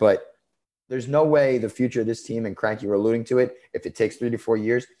that, but there's no way the future of this team, and Cranky, you're alluding to it, if it takes 3 to 4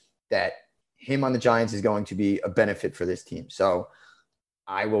 years, that him on the Giants is going to be a benefit for this team. So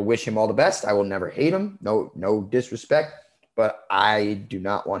I will wish him all the best. I will never hate him. No disrespect, but I do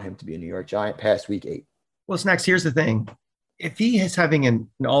not want him to be a New York Giant past week 8. Well, Snacks, here's the thing. If he is having an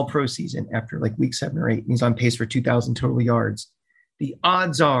all-pro season after like week 7 or 8, and he's on pace for 2,000 total yards, the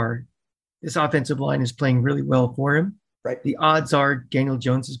odds are this offensive line is playing really well for him. Right. The odds are Daniel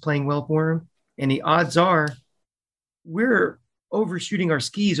Jones is playing well for him. And the odds are we're overshooting our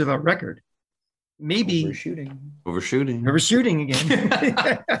skis with our record. Maybe overshooting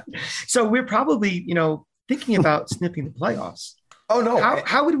again. So we're probably, thinking about sniffing the playoffs. Oh no!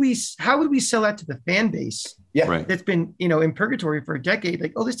 How would we sell that to the fan base? Yeah, right. That's been in purgatory for a decade.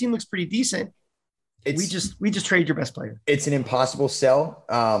 Like, oh, this team looks pretty decent. We just trade your best player. It's an impossible sell.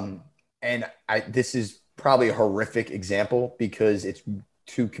 And this is probably a horrific example because it's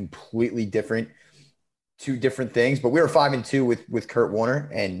two different things. But we were 5-2 with Kurt Warner,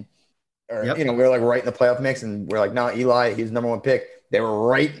 and we were like right in the playoff mix, and we're like, no, Eli, he's the number 1 pick. They were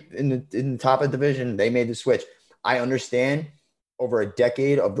right in the top of the division. They made the switch. I understand over a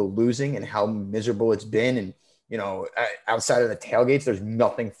decade of the losing and how miserable it's been, and outside of the tailgates, there's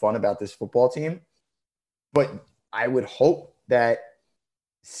nothing fun about this football team. But I would hope that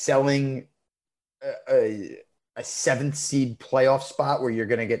selling a 7th seed playoff spot where you're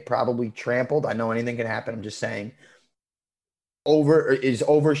going to get probably trampled. I know anything can happen. I'm just saying is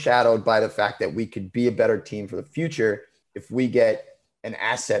overshadowed by the fact that we could be a better team for the future if we get an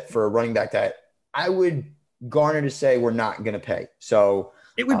asset for a running back that I would garner to say we're not going to pay. So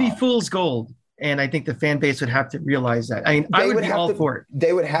it would be fool's gold. And I think the fan base would have to realize that. I mean, I would be all for it.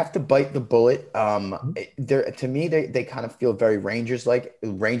 They would have to bite the bullet. To me, they kind of feel very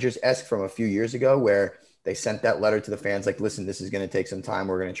Rangers-esque from a few years ago, where they sent that letter to the fans like, listen, this is going to take some time.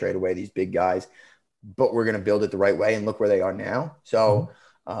 We're going to trade away these big guys, but we're going to build it the right way, and look where they are now. So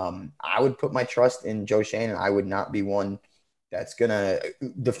I would put my trust in Joe Schoen, and I would not be one that's going to –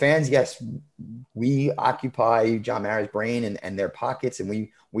 the fans, yes, we occupy John Mara's brain and their pockets, and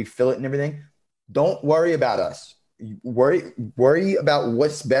we fill it and everything. Don't worry about us. Worry about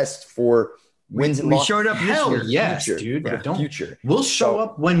what's best for wins and losses. We showed up Hell this year. yes, Future. dude. Yeah. But don't. Future. We'll show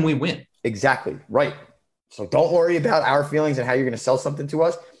up when we win. Exactly. Right. So don't worry about our feelings and how you're going to sell something to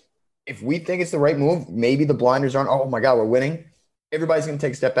us. If we think it's the right move, maybe the blinders aren't, oh my God, we're winning. Everybody's going to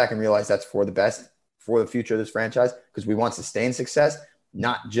take a step back and realize that's for the best, for the future of this franchise, because we want sustained success,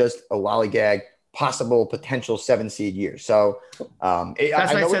 not just a lollygag, possible potential 7 seed year. So I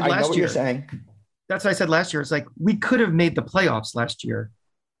know what you're saying. That's what I said last year. It's like we could have made the playoffs last year,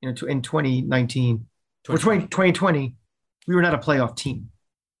 in 2019 or 2020. We were not a playoff team.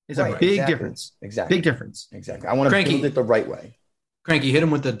 It's a big difference. Exactly. Big difference. Exactly. I want to build it the right way. Cranky, hit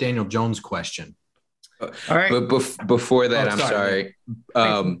him with the Daniel Jones question. All right. But before that, I'm sorry.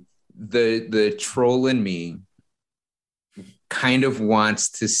 The troll in me kind of wants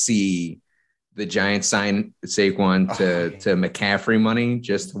to see the Giants sign Saquon to McCaffrey money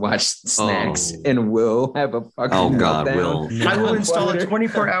just to watch Snacks and Will have a fucking meltdown. Will. I will install a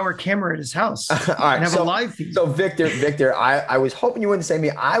 24-hour camera at his house. All right, and have a live feed. So Victor, I was hoping you wouldn't say me.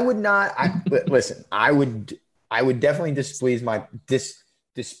 I would not. Listen, I would definitely display my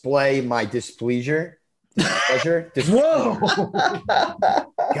displeasure. Whoa!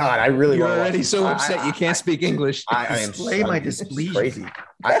 God, I really. You're already so upset you can't speak English. I am display my displeasure. Crazy.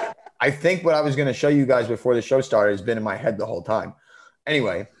 I think what I was going to show you guys before the show started has been in my head the whole time.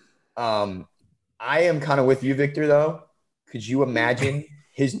 Anyway, I am kind of with you, Victor, though. Could you imagine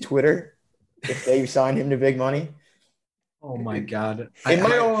his Twitter if they signed him to big money? Oh, my God.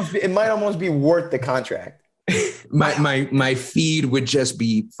 It might almost be worth the contract. My feed would just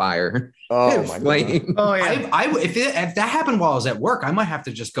be fire. Oh, my God. Oh, yeah. If that happened while I was at work, I might have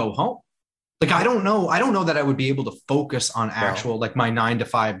to just go home. Like, I don't know that I would be able to focus on actual, like, my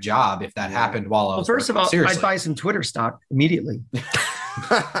 9-to-5 job if that happened while I was first working. of all, Seriously. I'd buy some Twitter stock immediately.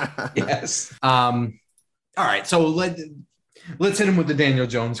 Yes. All right. So let's hit him with the Daniel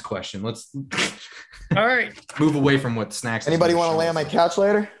Jones question. Let's all right. move away from what Snacks. Anybody want to lay on my couch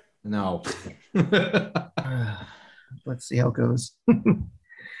later? No. Let's see how it goes.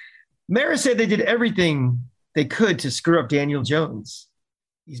 Mara said they did everything they could to screw up Daniel Jones.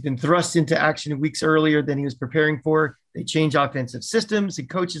 He's been thrust into action weeks earlier than he was preparing for. They changed offensive systems and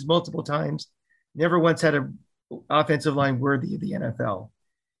coaches multiple times. Never once had an offensive line worthy of the NFL.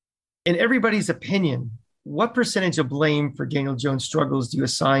 In everybody's opinion, what percentage of blame for Daniel Jones' struggles do you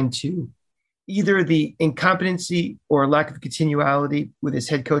assign to either the incompetency or lack of continuality with his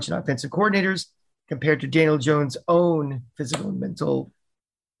head coach and offensive coordinators compared to Daniel Jones' own physical and mental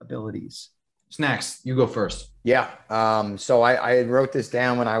abilities? Snacks, you go first. Yeah. So I wrote this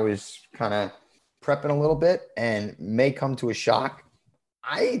down when I was kind of prepping a little bit, and may come to a shock.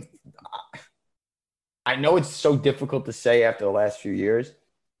 I know it's so difficult to say after the last few years.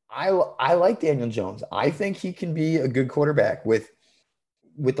 I like Daniel Jones. I think he can be a good quarterback with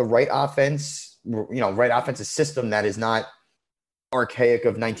the right offense, right offensive system that is not archaic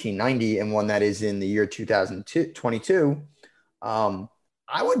of 1990 and one that is in the year 2022.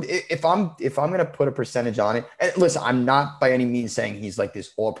 I would, if I'm going to put a percentage on it, and listen, I'm not by any means saying he's like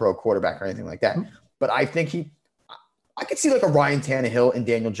this all-pro quarterback or anything like that, but I think I could see like a Ryan Tannehill and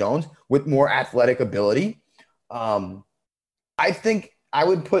Daniel Jones with more athletic ability. I think I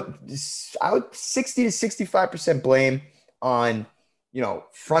would 60 to 65% blame on,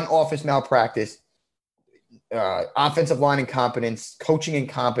 front office malpractice, offensive line incompetence, coaching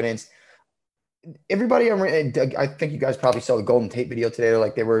incompetence. Everybody, I think you guys probably saw the Golden Tate video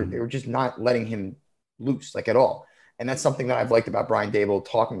today. They were just not letting him loose, like, at all. And that's something that I've liked about Brian Daboll,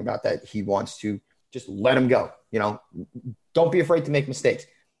 talking about that he wants to just let him go. Don't be afraid to make mistakes.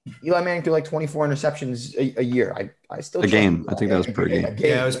 Eli Manning threw like 24 interceptions a year. I still a game. I think that was per game.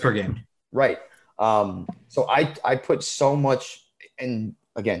 Yeah, it was per game. Right. So I put so much, and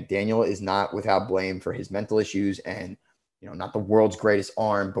again, Daniel is not without blame for his mental issues and not the world's greatest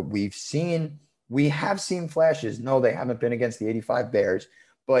arm, but we have seen flashes. No, they haven't been against the 85 Bears,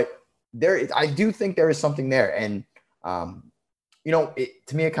 but I do think there is something there. And, to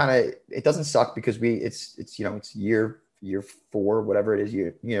me, it doesn't suck because it's year 4, whatever it is,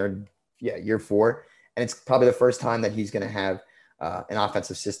 year 4. And it's probably the first time that he's going to have an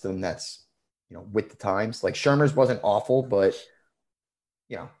offensive system that's, with the times. Like Shermer's wasn't awful, but,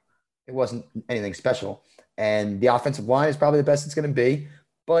 it wasn't anything special. And the offensive line is probably the best it's going to be.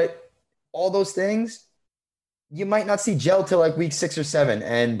 But all those things, you might not see gel till like week 6 or 7.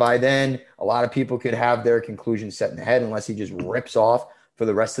 And by then, a lot of people could have their conclusions set in the head unless he just rips off for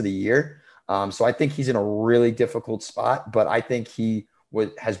the rest of the year. So I think he's in a really difficult spot, but I think he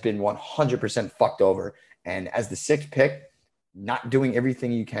has been 100% fucked over. And as the 6th pick, not doing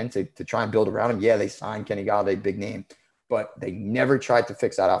everything you can to try and build around him. Yeah, they signed Kenny Golladay, big name, but they never tried to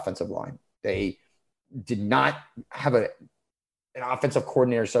fix that offensive line. They did not have an offensive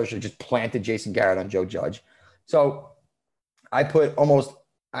coordinator search that just planted Jason Garrett on Joe Judge. So I put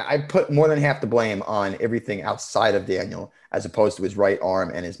more than half the blame on everything outside of Daniel as opposed to his right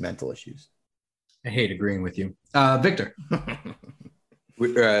arm and his mental issues. I hate agreeing with you. Victor.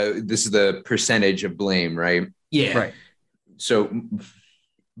 This is the percentage of blame, right? Yeah. Right. So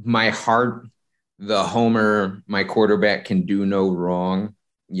my heart, the homer, my quarterback can do no wrong,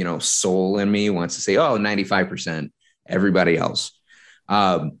 soul in me wants to say, 95%, everybody else.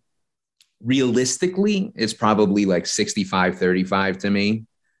 Realistically, it's probably like 65-35 to me.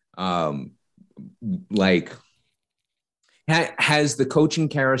 Has the coaching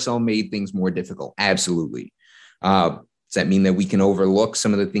carousel made things more difficult? Absolutely. Does that mean that we can overlook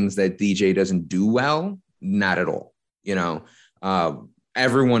some of the things that DJ doesn't do well? Not at all.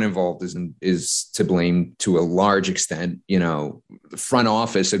 Everyone involved is to blame to a large extent. The front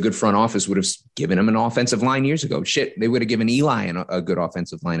office, a good front office would have given him an offensive line years ago. Shit, they would have given Eli a good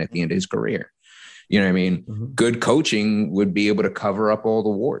offensive line at the end of his career. You know what I mean? Mm-hmm. Good coaching would be able to cover up all the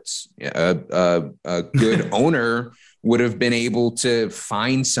warts. A good owner would have been able to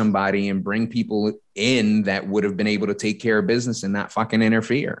find somebody and bring people in that would have been able to take care of business and not fucking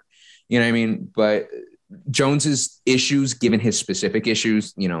interfere. You know what I mean? But Jones's issues, given his specific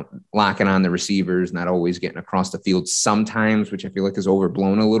issues, locking on the receivers, not always getting across the field sometimes, which I feel like is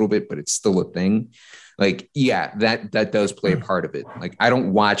overblown a little bit, but it's still a thing. Like, yeah, that does play a part of it. Like, I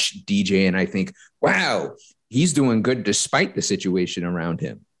don't watch DJ and I think, wow, he's doing good despite the situation around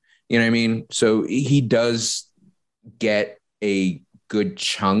him. You know what I mean? So he does get a good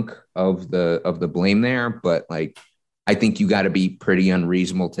chunk of the blame there, but like, I think you got to be pretty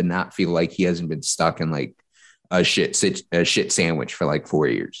unreasonable to not feel like he hasn't been stuck in like a shit sandwich for like 4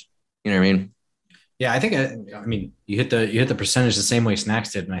 years. You know what I mean? Yeah, I think. You hit the percentage the same way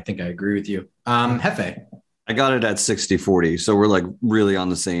Snacks did, and I think I agree with you. Hefe, I got it at 60-40, so we're like really on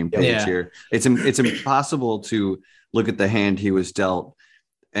the same page here. It's impossible to look at the hand he was dealt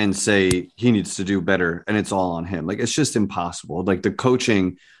and say he needs to do better, and it's all on him. Like, it's just impossible. Like, the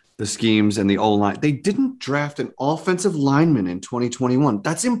coaching, the schemes, and the O-line. They didn't draft an offensive lineman in 2021.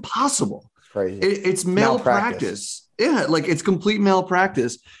 That's impossible. Crazy. It's malpractice. Yeah, like it's complete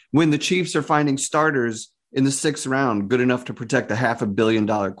malpractice when the Chiefs are finding starters in the 6th round good enough to protect a $500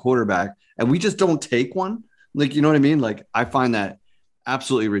 million quarterback, and we just don't take one. Like, you know what I mean? Like, I find that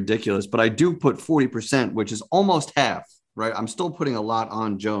absolutely ridiculous, but I do put 40%, which is almost half, right? I'm still putting a lot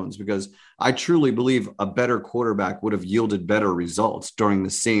on Jones because I truly believe a better quarterback would have yielded better results during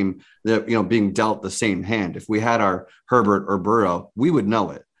being dealt the same hand. If we had our Herbert or Burrow, we would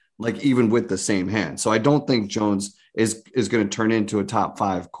know it, like even with the same hand. So I don't think Jones is going to turn into a top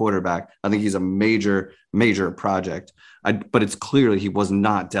 5 quarterback. I think he's a major, major project. But it's clearly he was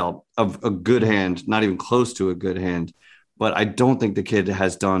not dealt of a good hand, not even close to a good hand. But I don't think the kid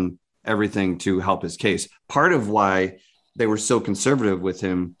has done everything to help his case. Part of why they were so conservative with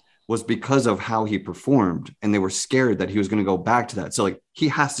him was because of how he performed, and they were scared that he was going to go back to that. So like, he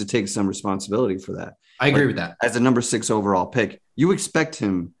has to take some responsibility for that. I agree with that. As a number 6 overall pick, you expect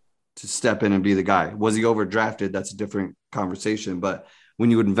him to step in and be the guy. Was he overdrafted? That's a different conversation. But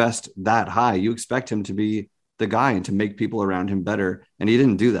when you invest that high, you expect him to be the guy and to make people around him better. And he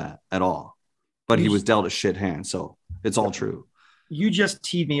didn't do that at all. But he was dealt a shit hand. So it's all true. You just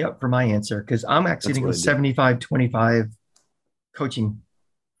teed me up for my answer because I'm actually going to go 75-25 coaching,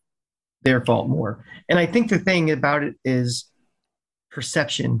 their fault more. And I think the thing about it is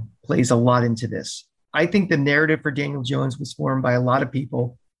perception plays a lot into this. I think the narrative for Daniel Jones was formed by a lot of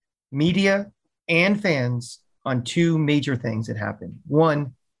people, media and fans, on 2 major things that happened.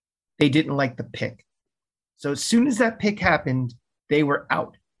 One, they didn't like the pick. So as soon as that pick happened, they were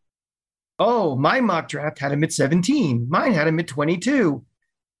out. oh, my mock draft had him at 17. Mine had him at 22.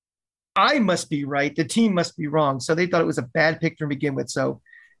 I must be right. The team must be wrong. So they thought it was a bad pick to begin with. So,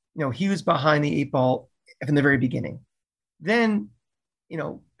 he was behind the 8 ball from the very beginning. Then,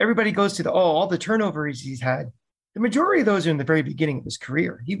 everybody goes to all the turnovers he's had. The majority of those are in the very beginning of his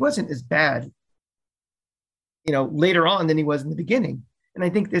career. He wasn't as bad, later on than he was in the beginning. And I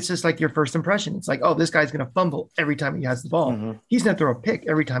think it's just like your first impression. It's like, oh, this guy's going to fumble every time he has the ball. Mm-hmm. He's going to throw a pick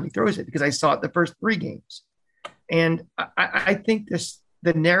every time he throws it because I saw it the first 3 games. And I think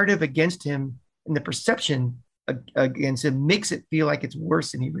the narrative against him and the perception against him makes it feel like it's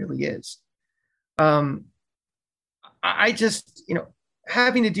worse than he really is. I just,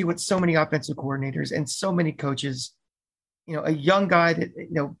 having to deal with so many offensive coordinators and so many coaches, a young guy that,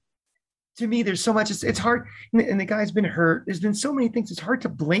 to me, there's so much, it's hard. And the guy's been hurt. There's been so many things. It's hard to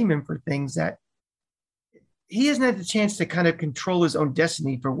blame him for things that he hasn't had the chance to kind of control his own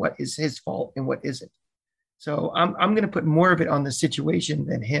destiny for what is his fault and what isn't. So I'm going to put more of it on the situation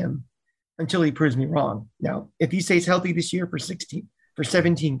than him until he proves me wrong. Now, if he stays healthy this year for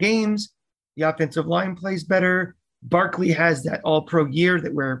 17 games, the offensive line plays better. Barkley has that all-pro year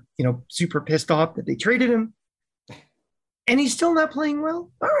that we're, super pissed off that they traded him. And he's still not playing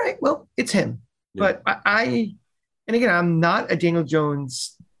well. All right, well, it's him. Yeah. But and again, I'm not a Daniel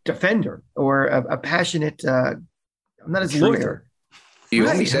Jones defender or a passionate, I'm not his lawyer. You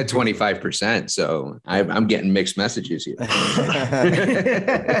only said 25%, so I'm getting mixed messages here.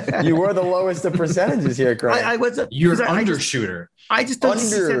 You were the lowest of percentages here, Grant. You're undershooter. I just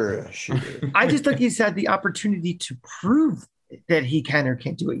think he's had the opportunity to prove that he can or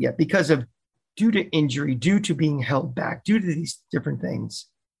can't do it yet because of due to injury, due to being held back, due to these different things.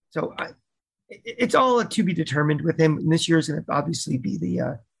 So it's all to be determined with him. And this year is going to obviously be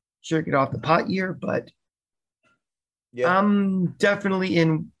the sure get off the pot year, but yeah. I'm definitely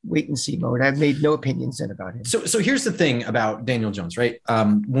in wait and see mode. I've made no opinions then about him. So here's the thing about Daniel Jones, right?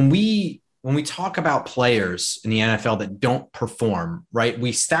 When we talk about players in the NFL that don't perform, right,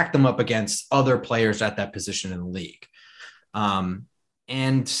 we stack them up against other players at that position in the league. And,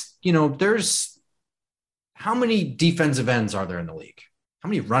 there's how many defensive ends are there in the league? How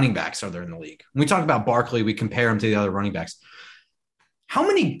many running backs are there in the league? When we talk about Barkley, we compare him to the other running backs. How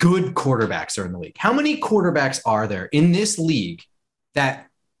many good quarterbacks are in the league? How many quarterbacks are there in this league that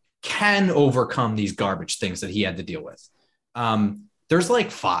can overcome these garbage things that he had to deal with? There's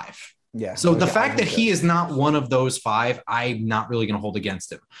like 5. Yeah. So the fact that he is not one of those 5, I'm not really going to hold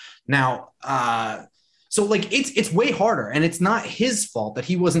against him. Now, so like it's way harder, and it's not his fault that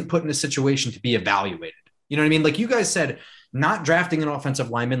he wasn't put in a situation to be evaluated. You know what I mean? Like you guys said, not drafting an offensive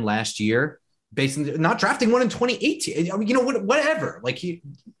lineman last year, not drafting one in 2018. Whatever. Like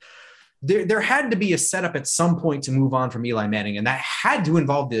there had to be a setup at some point to move on from Eli Manning, and that had to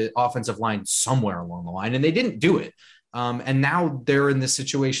involve the offensive line somewhere along the line, and they didn't do it. And now they're in this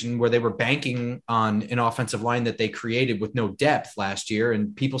situation where they were banking on an offensive line that they created with no depth last year,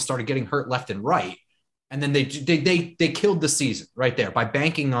 and people started getting hurt left and right. And then they killed the season right there by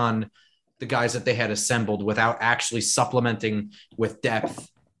banking on the guys that they had assembled without actually supplementing with depth.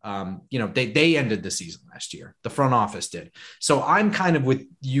 They ended the season last year. The front office did. So I'm kind of with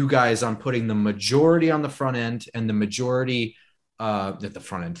you guys on putting the majority on the front end and the majority at the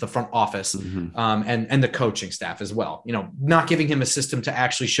front end, the front office, and the coaching staff as well. Not giving him a system to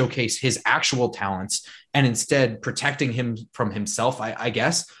actually showcase his actual talents and instead protecting him from himself, I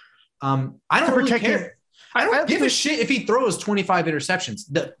guess. I don't really care. I don't give a shit if he throws 25 interceptions.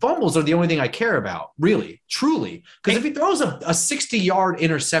 The fumbles are the only thing I care about, really, truly. Because if he throws a 60-yard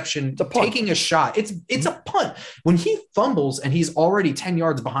interception, taking a shot, it's a punt. When he fumbles and he's already 10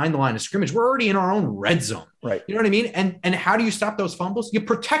 yards behind the line of scrimmage, we're already in our own red zone. Right. You know what I mean? And how do you stop those fumbles? You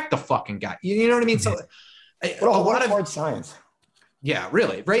protect the fucking guy. You know what I mean? So what hard science. Yeah,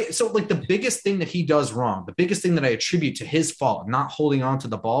 really. Right. So like the biggest thing that he does wrong, the biggest thing that I attribute to his fault, not holding on to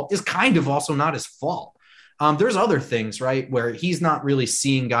the ball, is kind of also not his fault. There's other things, right, where he's not really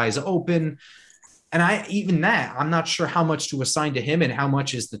seeing guys open. And I'm not sure how much to assign to him and how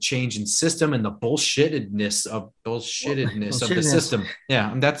much is the change in system and the bullshittedness of the system.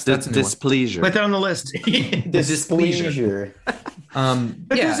 Yeah, that's displeasure. Put that on the list. Displeasure. But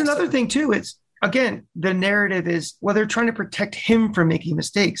there's another thing too. It's again, the narrative is, well, they're trying to protect him from making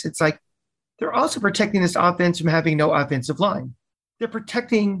mistakes. It's like they're also protecting this offense from having no offensive line. They're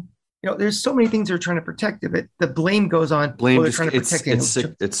protecting. There's so many things they're trying to protect of it. The blame goes on. They're trying to protect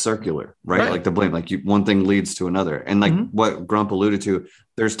it's circular, right? Like the blame, like one thing leads to another. And like what Grump alluded to,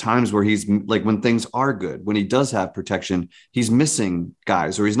 there's times where he's like, when things are good, when he does have protection, he's missing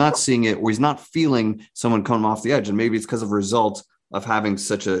guys, or he's not seeing it, or he's not feeling someone coming off the edge. And maybe it's because of results of having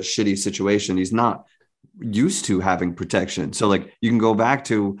such a shitty situation. He's not used to having protection. So like you can go back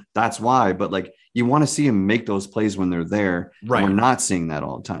to that's why, but like you want to see him make those plays when they're there. Right. We're not seeing that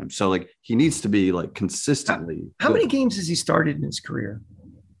all the time. So like he needs to be like consistently. How many games has he started in his career?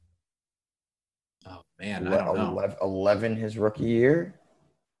 Oh man, I don't know. 11 his rookie year.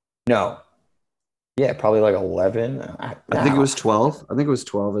 No. Yeah, probably like 11. I think it was 12. I think it was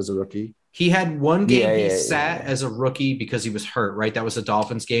 12 as a rookie. He had one game sat as a rookie because he was hurt, right? That was the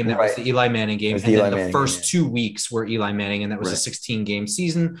Dolphins game. That was the Eli Manning game. And then the first 2 weeks were Eli Manning, and that was a 16-game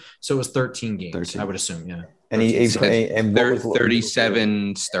season. So it was 13 games, I would assume, yeah. And he's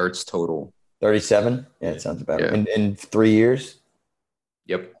 37 starts total. 37? Yeah, it sounds about right. In 3 years?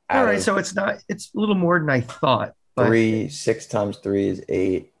 Yep. All right, so it's a little more than I thought. But 6 times 3 is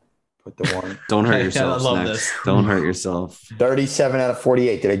 8. Put the 1. Don't hurt yourself. I love this. Don't hurt yourself. 37 out of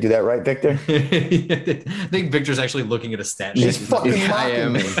 48. Did I do that right, Victor? I think Victor's actually looking at a stat sheet. He's fucking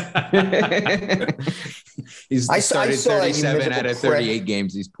mocking me. He's started 37 out of 38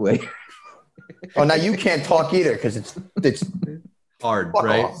 games he's played. Oh, now you can't talk either because it's hard,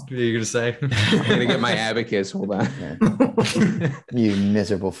 right? What are you gonna say? I'm gonna get my abacus. Hold on. You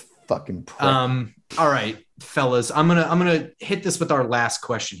miserable fucking prick. All right, fellas. I'm gonna hit this with our last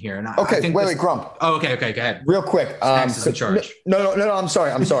question here. And I think wait, Grump. Oh, okay, go ahead. Real quick. Snacks is in charge. No. I'm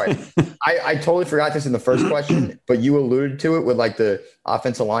sorry. I totally forgot this in the first question, but you alluded to it with like the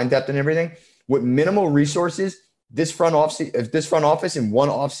offensive line depth and everything. With minimal resources, this front office in one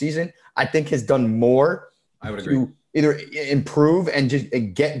off season, I think has done more. I would agree. To either improve and just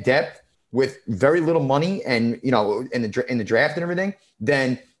get depth with very little money, and in the draft and everything,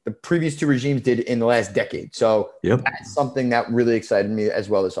 than the previous 2 regimes did in the last decade. So that's something that really excited me as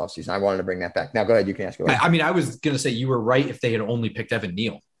well this offseason. I wanted to bring that back. Now go ahead. You can ask. I mean, I was going to say you were right if they had only picked Evan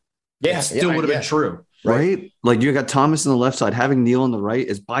Neal. Yeah. It still would have been true. Right? Like you got Thomas on the left side. Having Neal on the right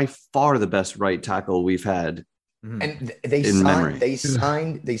is by far the best right tackle we've had. And they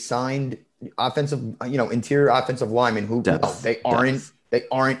signed offensive, interior offensive linemen who they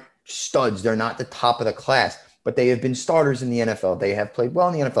aren't studs. They're not the top of the class, but they have been starters in the NFL. They have played well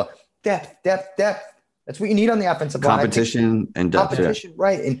in the NFL. Depth. That's what you need on the offensive line. Competition and depth. Competition,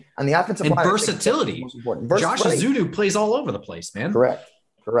 right. And on the offensive line, versatility. Josh Azudu plays all over the place, man. Correct.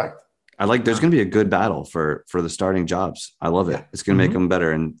 I like there's going to be a good battle for the starting jobs. I love it. It's going to make them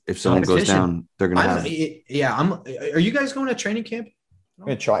better. And if someone goes down, they're going to have are you guys going to training camp? I'm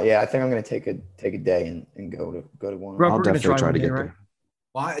going to try. Yeah, I think I'm going to take a day and go to one. I'll definitely try to get there.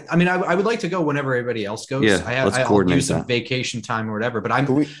 Well, I mean, I would like to go whenever everybody else goes. Yeah, I'll do some vacation time or whatever. But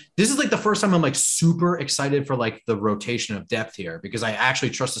this is like the first time I'm like super excited for like the rotation of depth here, because I actually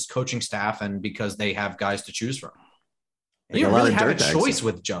trust this coaching staff and because they have guys to choose from. You don't really have a choice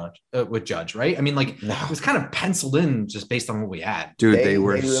with Judge, right? I mean, like it was kind of penciled in just based on what we had. Dude, they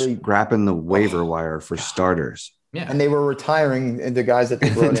were really scrapping the waiver wire for starters. Yeah, and they were retiring the guys that they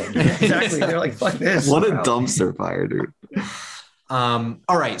brought in. Exactly. They're like, fuck this. What a dumpster fire, dude. All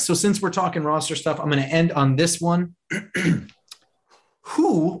right. So since we're talking roster stuff, I'm going to end on this one.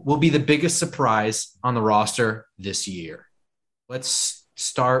 Who will be the biggest surprise on the roster this year? Let's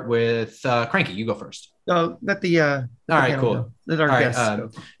start with Cranky. You go first. All right, cool. Let our guests go.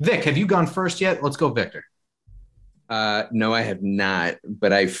 Vic, have you gone first yet? Let's go, Victor. No, I have not.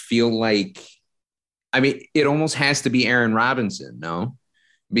 But I feel like, it almost has to be Aaron Robinson, no?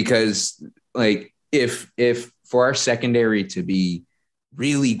 Because like if for our secondary to be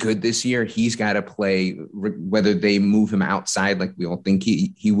really good this year, he's got to play, whether they move him outside like we all think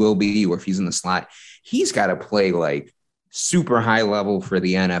he will be, or if he's in the slot, he's got to play like super high level for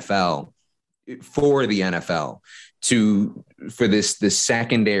the NFL for this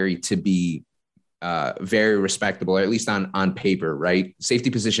secondary to be very respectable, or at least on paper, right? Safety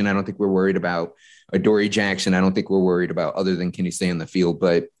position, I don't think we're worried about. Adoree Jackson, I don't think we're worried about, other than can he stay on the field.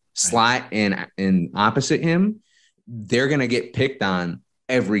 But slot and opposite him, they're going to get picked on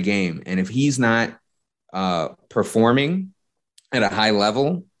every game. And if he's not performing at a high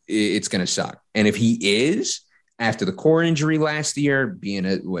level, it's going to suck. And if he is, after the core injury last year,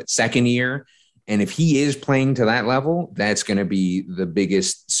 being second year, and if he is playing to that level, that's going to be the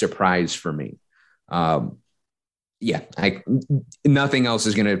biggest surprise for me. Nothing else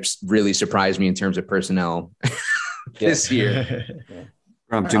is going to really surprise me in terms of personnel this year.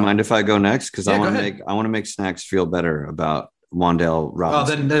 Rob, do you mind if I go next? Because I want to make Snacks feel better about Wan'Dale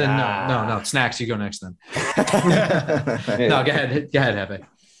Robinson. Oh, then no. Snacks, you go next then. No, go ahead, Hefe.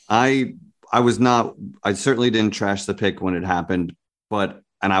 I certainly didn't trash the pick when it happened, and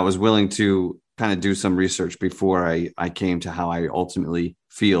I was willing to kind of do some research before I came to how I ultimately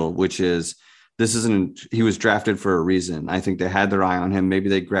feel, which is he was drafted for a reason. I think they had their eye on him. Maybe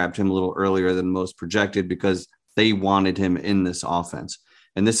they grabbed him a little earlier than most projected because they wanted him in this offense.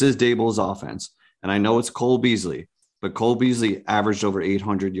 And this is Daboll's offense. And I know it's Cole Beasley, but Cole Beasley averaged over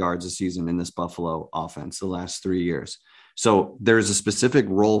 800 yards a season in this Buffalo offense the last 3 years. So there's a specific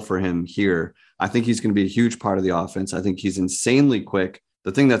role for him here. I think he's going to be a huge part of the offense. I think he's insanely quick.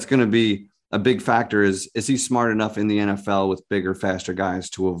 The thing that's going to be a big factor is he smart enough in the NFL with bigger, faster guys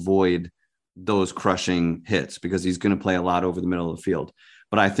to avoid those crushing hits, because he's going to play a lot over the middle of the field.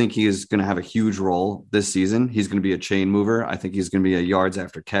 But I think he is going to have a huge role this season. He's going to be a chain mover. I think he's going to be a yards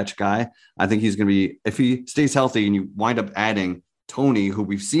after catch guy. I think he's going to be, if he stays healthy and you wind up adding Tony, who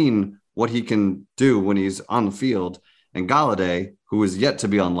we've seen what he can do when he's on the field, and Galladay, who is yet to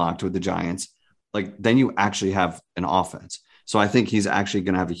be unlocked with the Giants, like, then you actually have an offense. So I think he's actually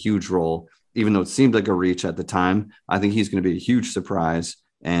going to have a huge role, even though it seemed like a reach at the time. I think he's going to be a huge surprise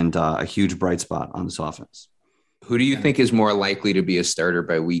and a huge bright spot on this offense. Who do you think is more likely to be a starter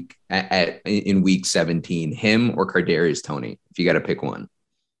by in week 17, him or Kadarius Toney? If you got to pick one,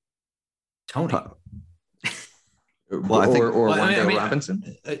 Tony. Wan'Dale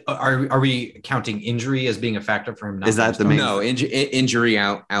Robinson. Are we counting injury as being a factor for him? Is that the main? No, injury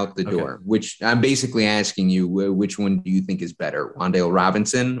out the door. Which I'm basically asking you, which one do you think is better, Wan'Dale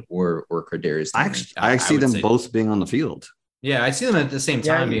Robinson or Kadarius Toney? I see them both being on the field. Yeah, I see them at the same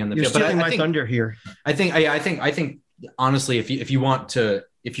time being on the field. You're stealing my thunder here. I think honestly, if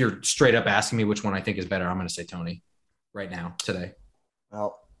you're straight up asking me which one I think is better, I'm going to say Tony right now today.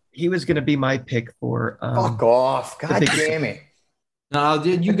 Well, he was going to be my pick for. Fuck off! God damn it! No,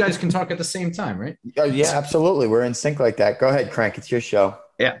 you guys can talk at the same time, right? Yeah, absolutely. We're in sync like that. Go ahead, Crank. It's your show.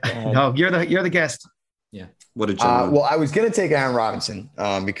 Yeah. No, you're the guest. Yeah. What did you? Well, I was going to take Aaron Robinson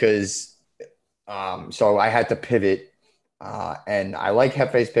because so I had to pivot. And I like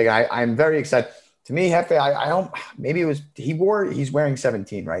Hefe's pick. I'm very excited. To me, Hefe, I don't. Maybe it was he's wearing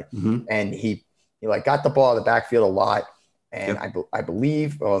 17, right? Mm-hmm. And he like got the ball out of the backfield a lot. And I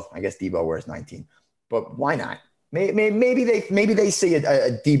believe, well, I guess Debo wears 19, but why not? Maybe they see a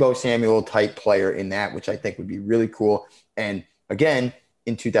Debo Samuel type player in that, which I think would be really cool. And again,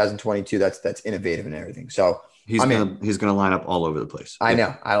 in 2022, that's innovative and everything. So he's gonna line up all over the place. I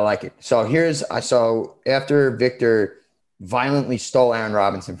know, I like it. So after Victor violently stole Aaron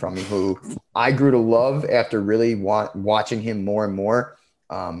Robinson from me, who I grew to love after really watching him more and more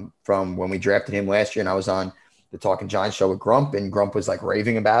from when we drafted him last year. And I was on the Talking Giants show with Grump, and Grump was like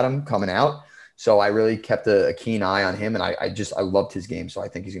raving about him coming out. So I really kept a keen eye on him, and I loved his game. So I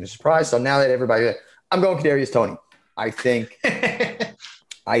think he's going to surprise. So now that I'm going Kadarius Toney. I think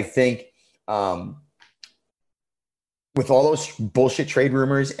with all those bullshit trade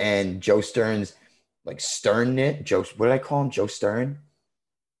rumors and Joe Stern's like Joe, what did I call him? Joe Stern?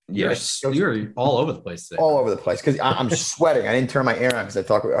 Yes, you're all over the place today. All over the place because I'm sweating. I didn't turn my air on because I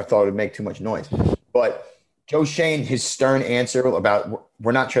thought it would make too much noise. But Joe Schoen, his stern answer about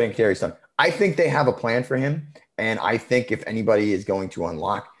we're not trading Kadarius Toney. I think they have a plan for him, and I think if anybody is going to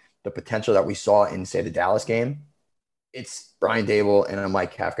unlock the potential that we saw in, say, the Dallas game, it's Brian Daboll and a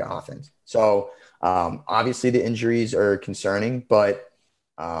Mike Kafka offense. So obviously the injuries are concerning, but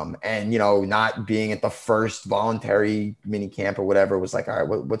and not being at the first voluntary mini camp or whatever was like, all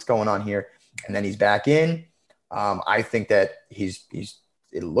right, what's going on here? And then he's back in. I think that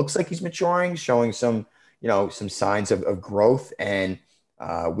it looks like he's maturing, showing some signs of growth. And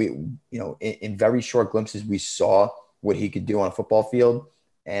in very short glimpses, we saw what he could do on a football field.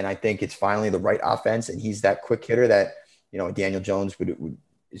 And I think it's finally the right offense. And he's that quick hitter that, Daniel Jones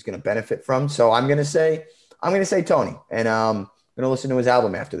is going to benefit from. So I'm going to say Tony, and I'm going to listen to his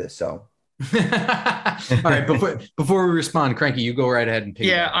album after this. So. All right. Before we respond, Cranky, you go right ahead and piggyback.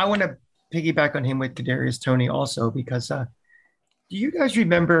 Yeah, I want to piggyback on him with Kadarius Toney also, because do you guys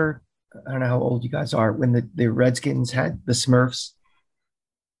remember, I don't know how old you guys are, when the Redskins had the Smurfs?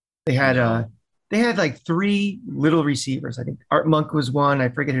 They had like three little receivers. I think Art Monk was one. I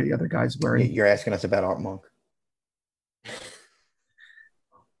forget who the other guys were. You're asking us about Art Monk.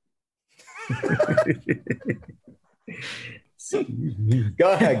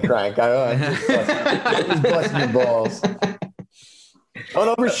 Go ahead, Crank. Just busting your balls.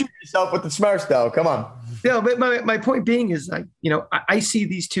 Don't overshoot yourself with the Smurfs, though. Come on. No, but my point being is, like, I see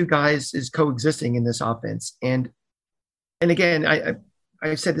these two guys as coexisting in this offense, and again,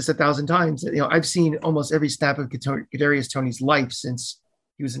 I've said this 1,000 times. I've seen almost every snap of Kadarius Toney's life since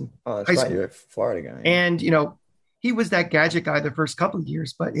he was in high school. You're a Florida guy. And he was that gadget guy the first couple of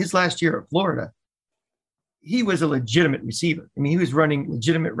years, but his last year at Florida, he was a legitimate receiver. I mean, he was running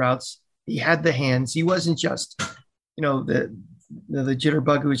legitimate routes. He had the hands. He wasn't just, the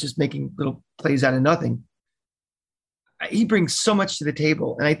jitterbug who was just making little plays out of nothing. He brings so much to the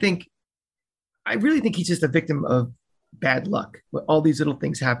table. And I really think he's just a victim of bad luck. All these little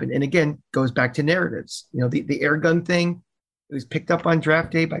things happen. And again, goes back to narratives. You know, the air gun thing, it was picked up on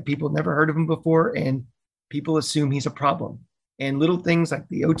draft day by people never heard of him before. And people assume he's a problem. And little things like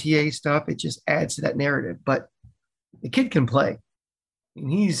the OTA stuff, it just adds to that narrative. But the kid can play. I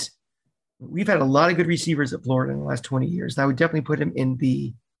mean, we've had a lot of good receivers at Florida in the last 20 years. And I would definitely put him in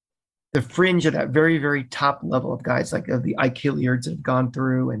the fringe of that very, very top level of guys like the Ike Hilliards that have gone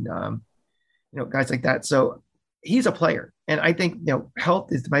through and, guys like that. So he's a player. And I think,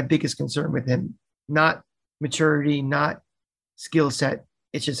 health is my biggest concern with him, not maturity, not skill set.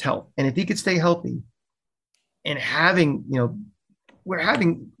 It's just health. And if he could stay healthy and we're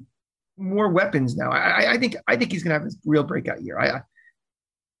having more weapons now. I think he's going to have a real breakout year.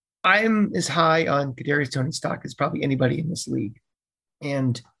 I'm as high on Kadarius Toney stock as probably anybody in this league.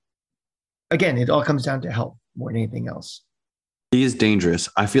 And again, it all comes down to health more than anything else. He is dangerous.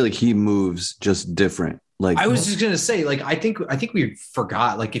 I feel like he moves just different. Like I was just gonna say, like I think we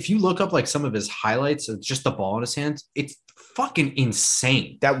forgot. Like if you look up like some of his highlights of just the ball in his hands, it's fucking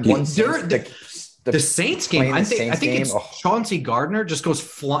insane. That one the Saints game, I think it's Chauncey Gardner just goes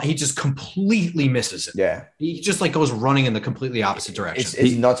flying. He just completely misses it. Yeah. He just like goes running in the completely opposite direction.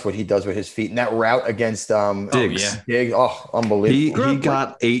 It's nuts what he does with his feet. And that route against Diggs. Diggs, unbelievable. He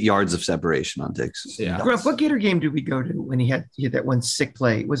got 8 yards of separation on Diggs. Yeah. Gruff, what Gator game did we go to when he had that one sick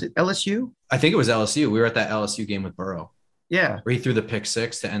play? Was it LSU? I think it was LSU. We were at that LSU game with Burrow. Yeah. Where he threw the pick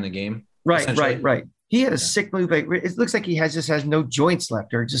six to end the game. Right. He had a sick move. It looks like he just has no joints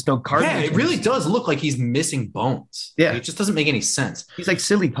left or just no cartilage. Yeah, it really does look like he's missing bones. Yeah. It just doesn't make any sense. He's like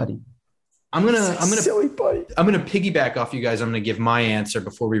silly putty. I'm gonna piggyback off you guys. I'm gonna give my answer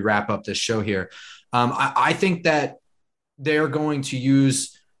before we wrap up this show here. I think that they're going to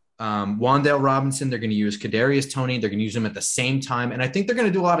use Wan'Dale Robinson. They're going to use Kadarius Toney. They're going to use them at the same time. And I think they're going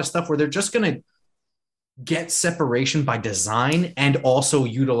to do a lot of stuff where they're just going to get separation by design and also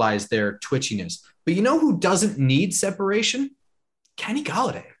utilize their twitchiness. But you know who doesn't need separation? Kenny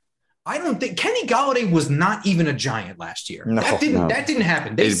Golladay. I don't think Kenny Golladay was not even a Giant last year. That didn't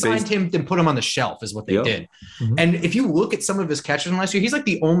happen. They signed him and put him on the shelf is what they did. Mm-hmm. And if you look at some of his catches last year, he's like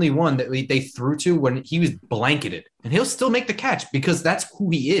the only one that they threw to when he was blanketed, and he'll still make the catch because that's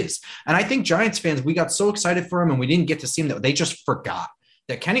who he is. And I think Giants fans, we got so excited for him and we didn't get to see him that they just forgot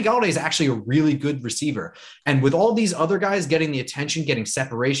that Kenny Golladay is actually a really good receiver. And with all these other guys getting the attention, getting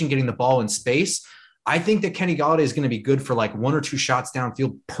separation, getting the ball in space, I think that Kenny Golladay is going to be good for like 1 or 2 shots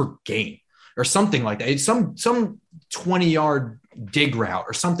downfield per game or something like that. It's some 20-yard dig route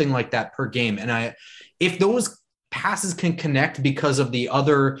or something like that per game. And if those passes can connect because of the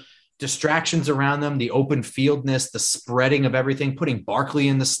other distractions around them, the open fieldness, the spreading of everything, putting Barkley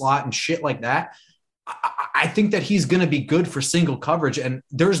in the slot and shit like that, I think that he's going to be good for single coverage. And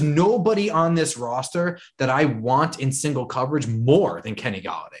there's nobody on this roster that I want in single coverage more than Kenny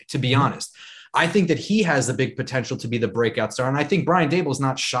Golladay, to be honest. I think that he has the big potential to be the breakout star. And I think Brian Dable is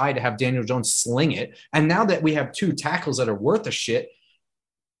not shy to have Daniel Jones sling it. And now that we have 2 tackles that are worth a shit,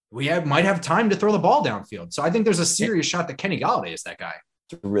 might have time to throw the ball downfield. So I think there's a serious shot that Kenny Golladay is that guy.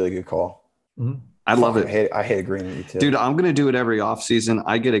 It's a really good call. Mm-hmm. I love it. I hate agreeing with you too. Dude, I'm going to do it every offseason.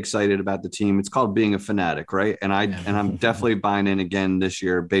 I get excited about the team. It's called being a fanatic, right? And I'm definitely buying in again this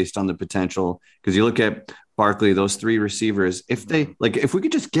year based on the potential. Because you look at Barkley, those 3 receivers, if we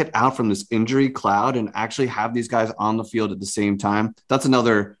could just get out from this injury cloud and actually have these guys on the field at the same time, that's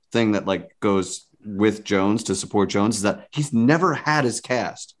another thing that like goes with Jones to support Jones is that he's never had his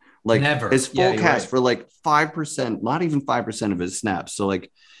cast. Like never. His full cast for like 5%, not even 5% of his snaps. So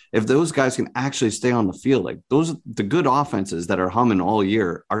like if those guys can actually stay on the field, like the good offenses that are humming all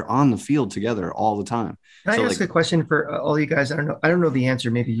year are on the field together all the time. Can I ask a question for all you guys? I don't know the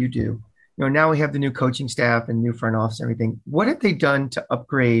answer. Maybe you do. Now we have the new coaching staff and new front office and everything. What have they done to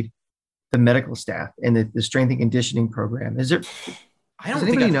upgrade the medical staff and the strength and conditioning program? I don't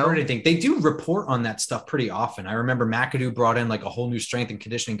think I've heard anything. They do report on that stuff pretty often. I remember McAdoo brought in like a whole new strength and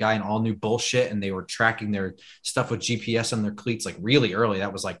conditioning guy and all new bullshit. And they were tracking their stuff with GPS on their cleats like really early.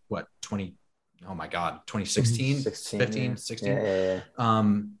 That was like what, 2016, 15, 16. Yeah.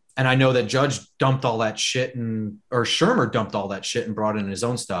 And I know that Judge dumped all that shit or Shermer dumped all that shit and brought in his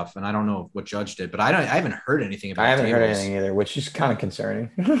own stuff. And I don't know what Judge did, but I haven't heard anything about it. I haven't heard anything either, which is kind of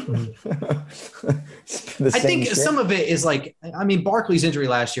concerning. I think some of it is like, I mean, Barkley's injury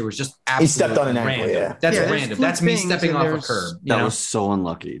last year was just absolutely he stepped on an ankle, random. That's random. That's me stepping off a curb. That was so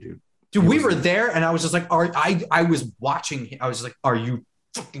unlucky, dude. Dude, we were there and I was just like, I was watching. I was like, are you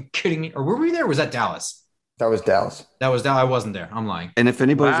fucking kidding me? Or were we there? Or was that Dallas? That was Dallas. I wasn't there. I'm lying. And if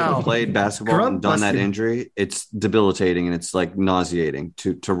anybody's Wow. ever played basketball Grump and done that busted. injury, it's debilitating and it's like nauseating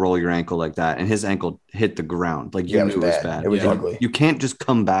to roll your ankle like that. And his ankle hit the ground. Like you Yeah, it knew was it was bad. bad. It was And ugly. You can't just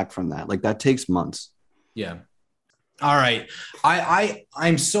come back from that. Like that takes months. Yeah. All right.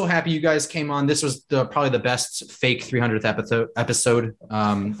 I'm so happy you guys came on. This was probably the best fake 300th episode.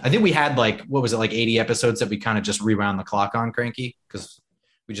 I think we had like 80 episodes that we kind of just rewound the clock on, Cranky, because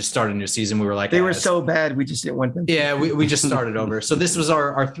we just started a new season. We were like, They were so bad, we just didn't want them. yeah, we just started over. So this was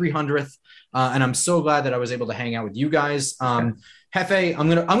our 300th, and I'm so glad that I was able to hang out with you guys. Hefe, I'm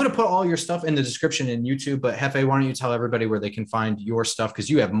gonna put all your stuff in the description in YouTube. But Hefe, why don't you tell everybody where they can find your stuff, because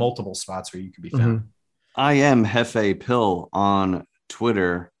you have multiple spots where you can be found. I am Hefe Pill on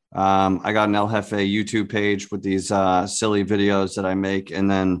Twitter. I got an El Jefe YouTube page with these silly videos that I make. And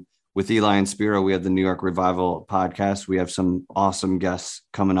then with Eli and Spiro, we have the New York Revival podcast. We have some awesome guests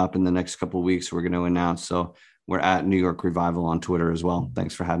coming up in the next couple of weeks we're going to announce. So we're at New York Revival on Twitter as well.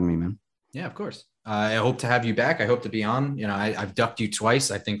 Thanks for having me, man. Yeah, of course. I hope to have you back. I hope to be on. You know, I've ducked you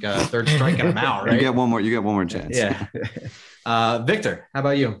twice. I think third strike and I'm out, right? You get one more chance. Yeah. Victor, how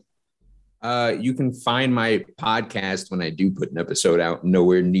about you? You can find my podcast when I do put an episode out,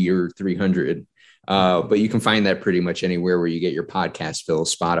 nowhere near 300. But you can find that pretty much anywhere where you get your podcast, Phil,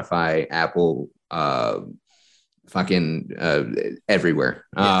 Spotify, Apple, everywhere.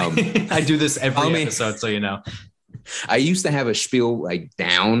 I do this every episode, so you know. I used to have a spiel like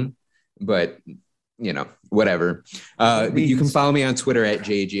down, but you know, whatever. You can follow me on Twitter at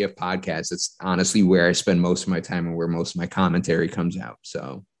JGF Podcast. It's honestly where I spend most of my time and where most of my commentary comes out.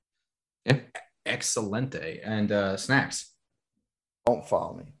 So, yeah. Excelente. And Snacks. Don't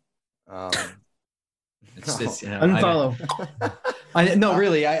follow me. Unfollow. No,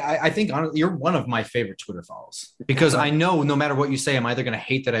 really. I think honestly, you're one of my favorite Twitter follows, because I know no matter what you say, I'm either going to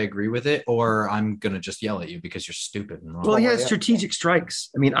hate that I agree with it, or I'm going to just yell at you because you're stupid and wrong. Well, he has strategic strikes.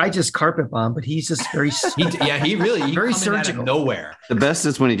 I mean, I just carpet bomb, but he's just very he really very surgical. Out of nowhere. The best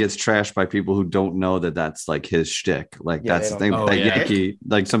is when he gets trashed by people who don't know that that's like his shtick. Like that's the thing. Yankee,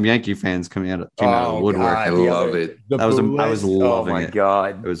 like some Yankee fans came out of the woodwork. I love it. I was loving it. Oh my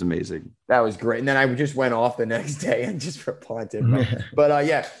God, it was amazing. That was great. And then I just went off the next day and just replied but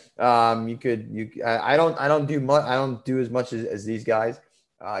I don't do much. I don't do as much as these guys.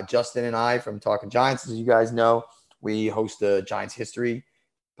 Justin and I from Talking Giants, as you guys know, we host a Giants history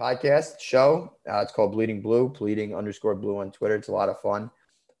podcast show. It's called Bleeding Blue, bleeding_blue on Twitter. It's a lot of fun.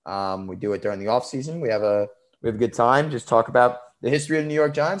 We do it during the off season. We have a good time. Just talk about the history of the New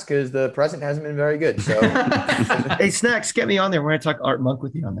York Giants, because the present hasn't been very good. So, hey, Snacks, get me on there. We're going to talk Art Monk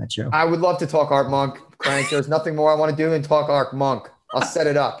with you on that show. I would love to talk Art Monk. Crank, there's nothing more I want to do than talk Art Monk. I'll set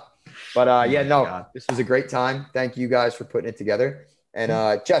it up. But this was a great time. Thank you guys for putting it together. And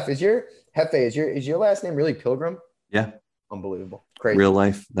Jeff, is your last name really Pilgrim? Yeah. Unbelievable. Crazy. Real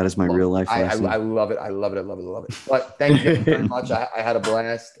life. That is my real life. I love it. I love it. But thank you very much. I had a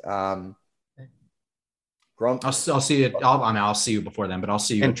blast. Grump. I'll see you. I'll see you before then, but I'll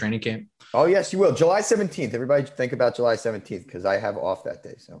see you at training camp. Oh yes, you will. July 17th. Everybody think about July 17th, because I have off that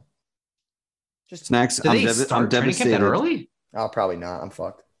day. So just Snacks. I'm devastated. Early? Oh, probably not. I'm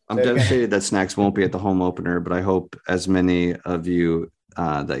fucked. I'm devastated that Snacks won't be at the home opener, but I hope as many of you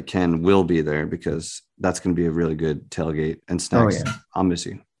that can will be there, because that's going to be a really good tailgate. And Snacks, I'll miss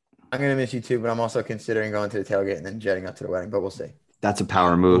you. I'm going to miss you too, but I'm also considering going to the tailgate and then jetting up to the wedding, but we'll see. That's a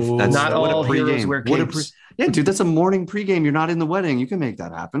power move. Ooh, that's not all heroes wear capes. Yeah, dude, that's a morning pregame. You're not in the wedding. You can make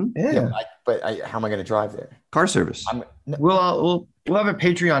that happen. Yeah. How am I going to drive there? Car service. We'll have a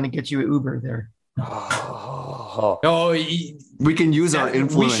Patreon and get you an Uber there. We can use our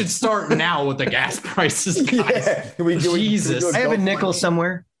influence. We should start now with the gas prices, guys. Jesus. I have a nickel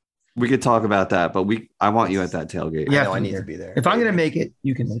somewhere. We could talk about that, but I want you at that tailgate. Yeah, I need to be there. If I'm going to make it,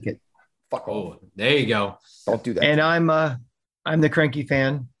 you can make it. Fuck off. There you go. Don't do that. And I'm the Cranky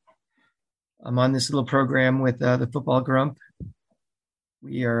fan. I'm on this little program with the Football Grump.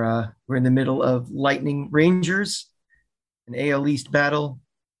 We're in the middle of Lightning Rangers, an AL East battle.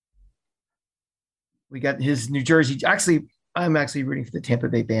 We got his New Jersey. Actually, I'm actually rooting for the Tampa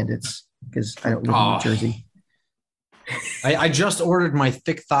Bay Bandits, because I don't live in New Jersey. I just ordered my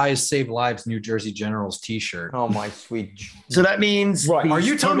Thick Thighs Save Lives New Jersey Generals t-shirt. Oh, my sweet. So that means Right. Are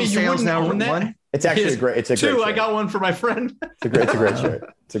you telling me you wouldn't own that? One? It's actually great. It's a great shirt. I got one for my friend. It's a great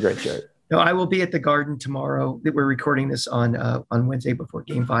shirt. It's a great shirt. No, I will be at the Garden tomorrow. That we're recording this on Wednesday before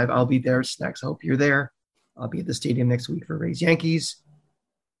Game 5. I'll be there. Snacks, I hope you're there. I'll be at the stadium next week for Rays Yankees,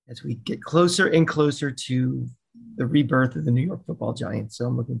 as we get closer and closer to the rebirth of the New York Football Giants. So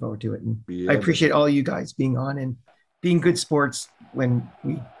I'm looking forward to it. And I appreciate all you guys being on and being good sports when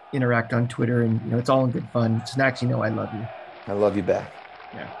we interact on Twitter, and it's all in good fun. Snacks, I love you. I love you back.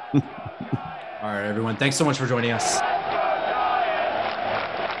 Yeah. All right, everyone. Thanks so much for joining us.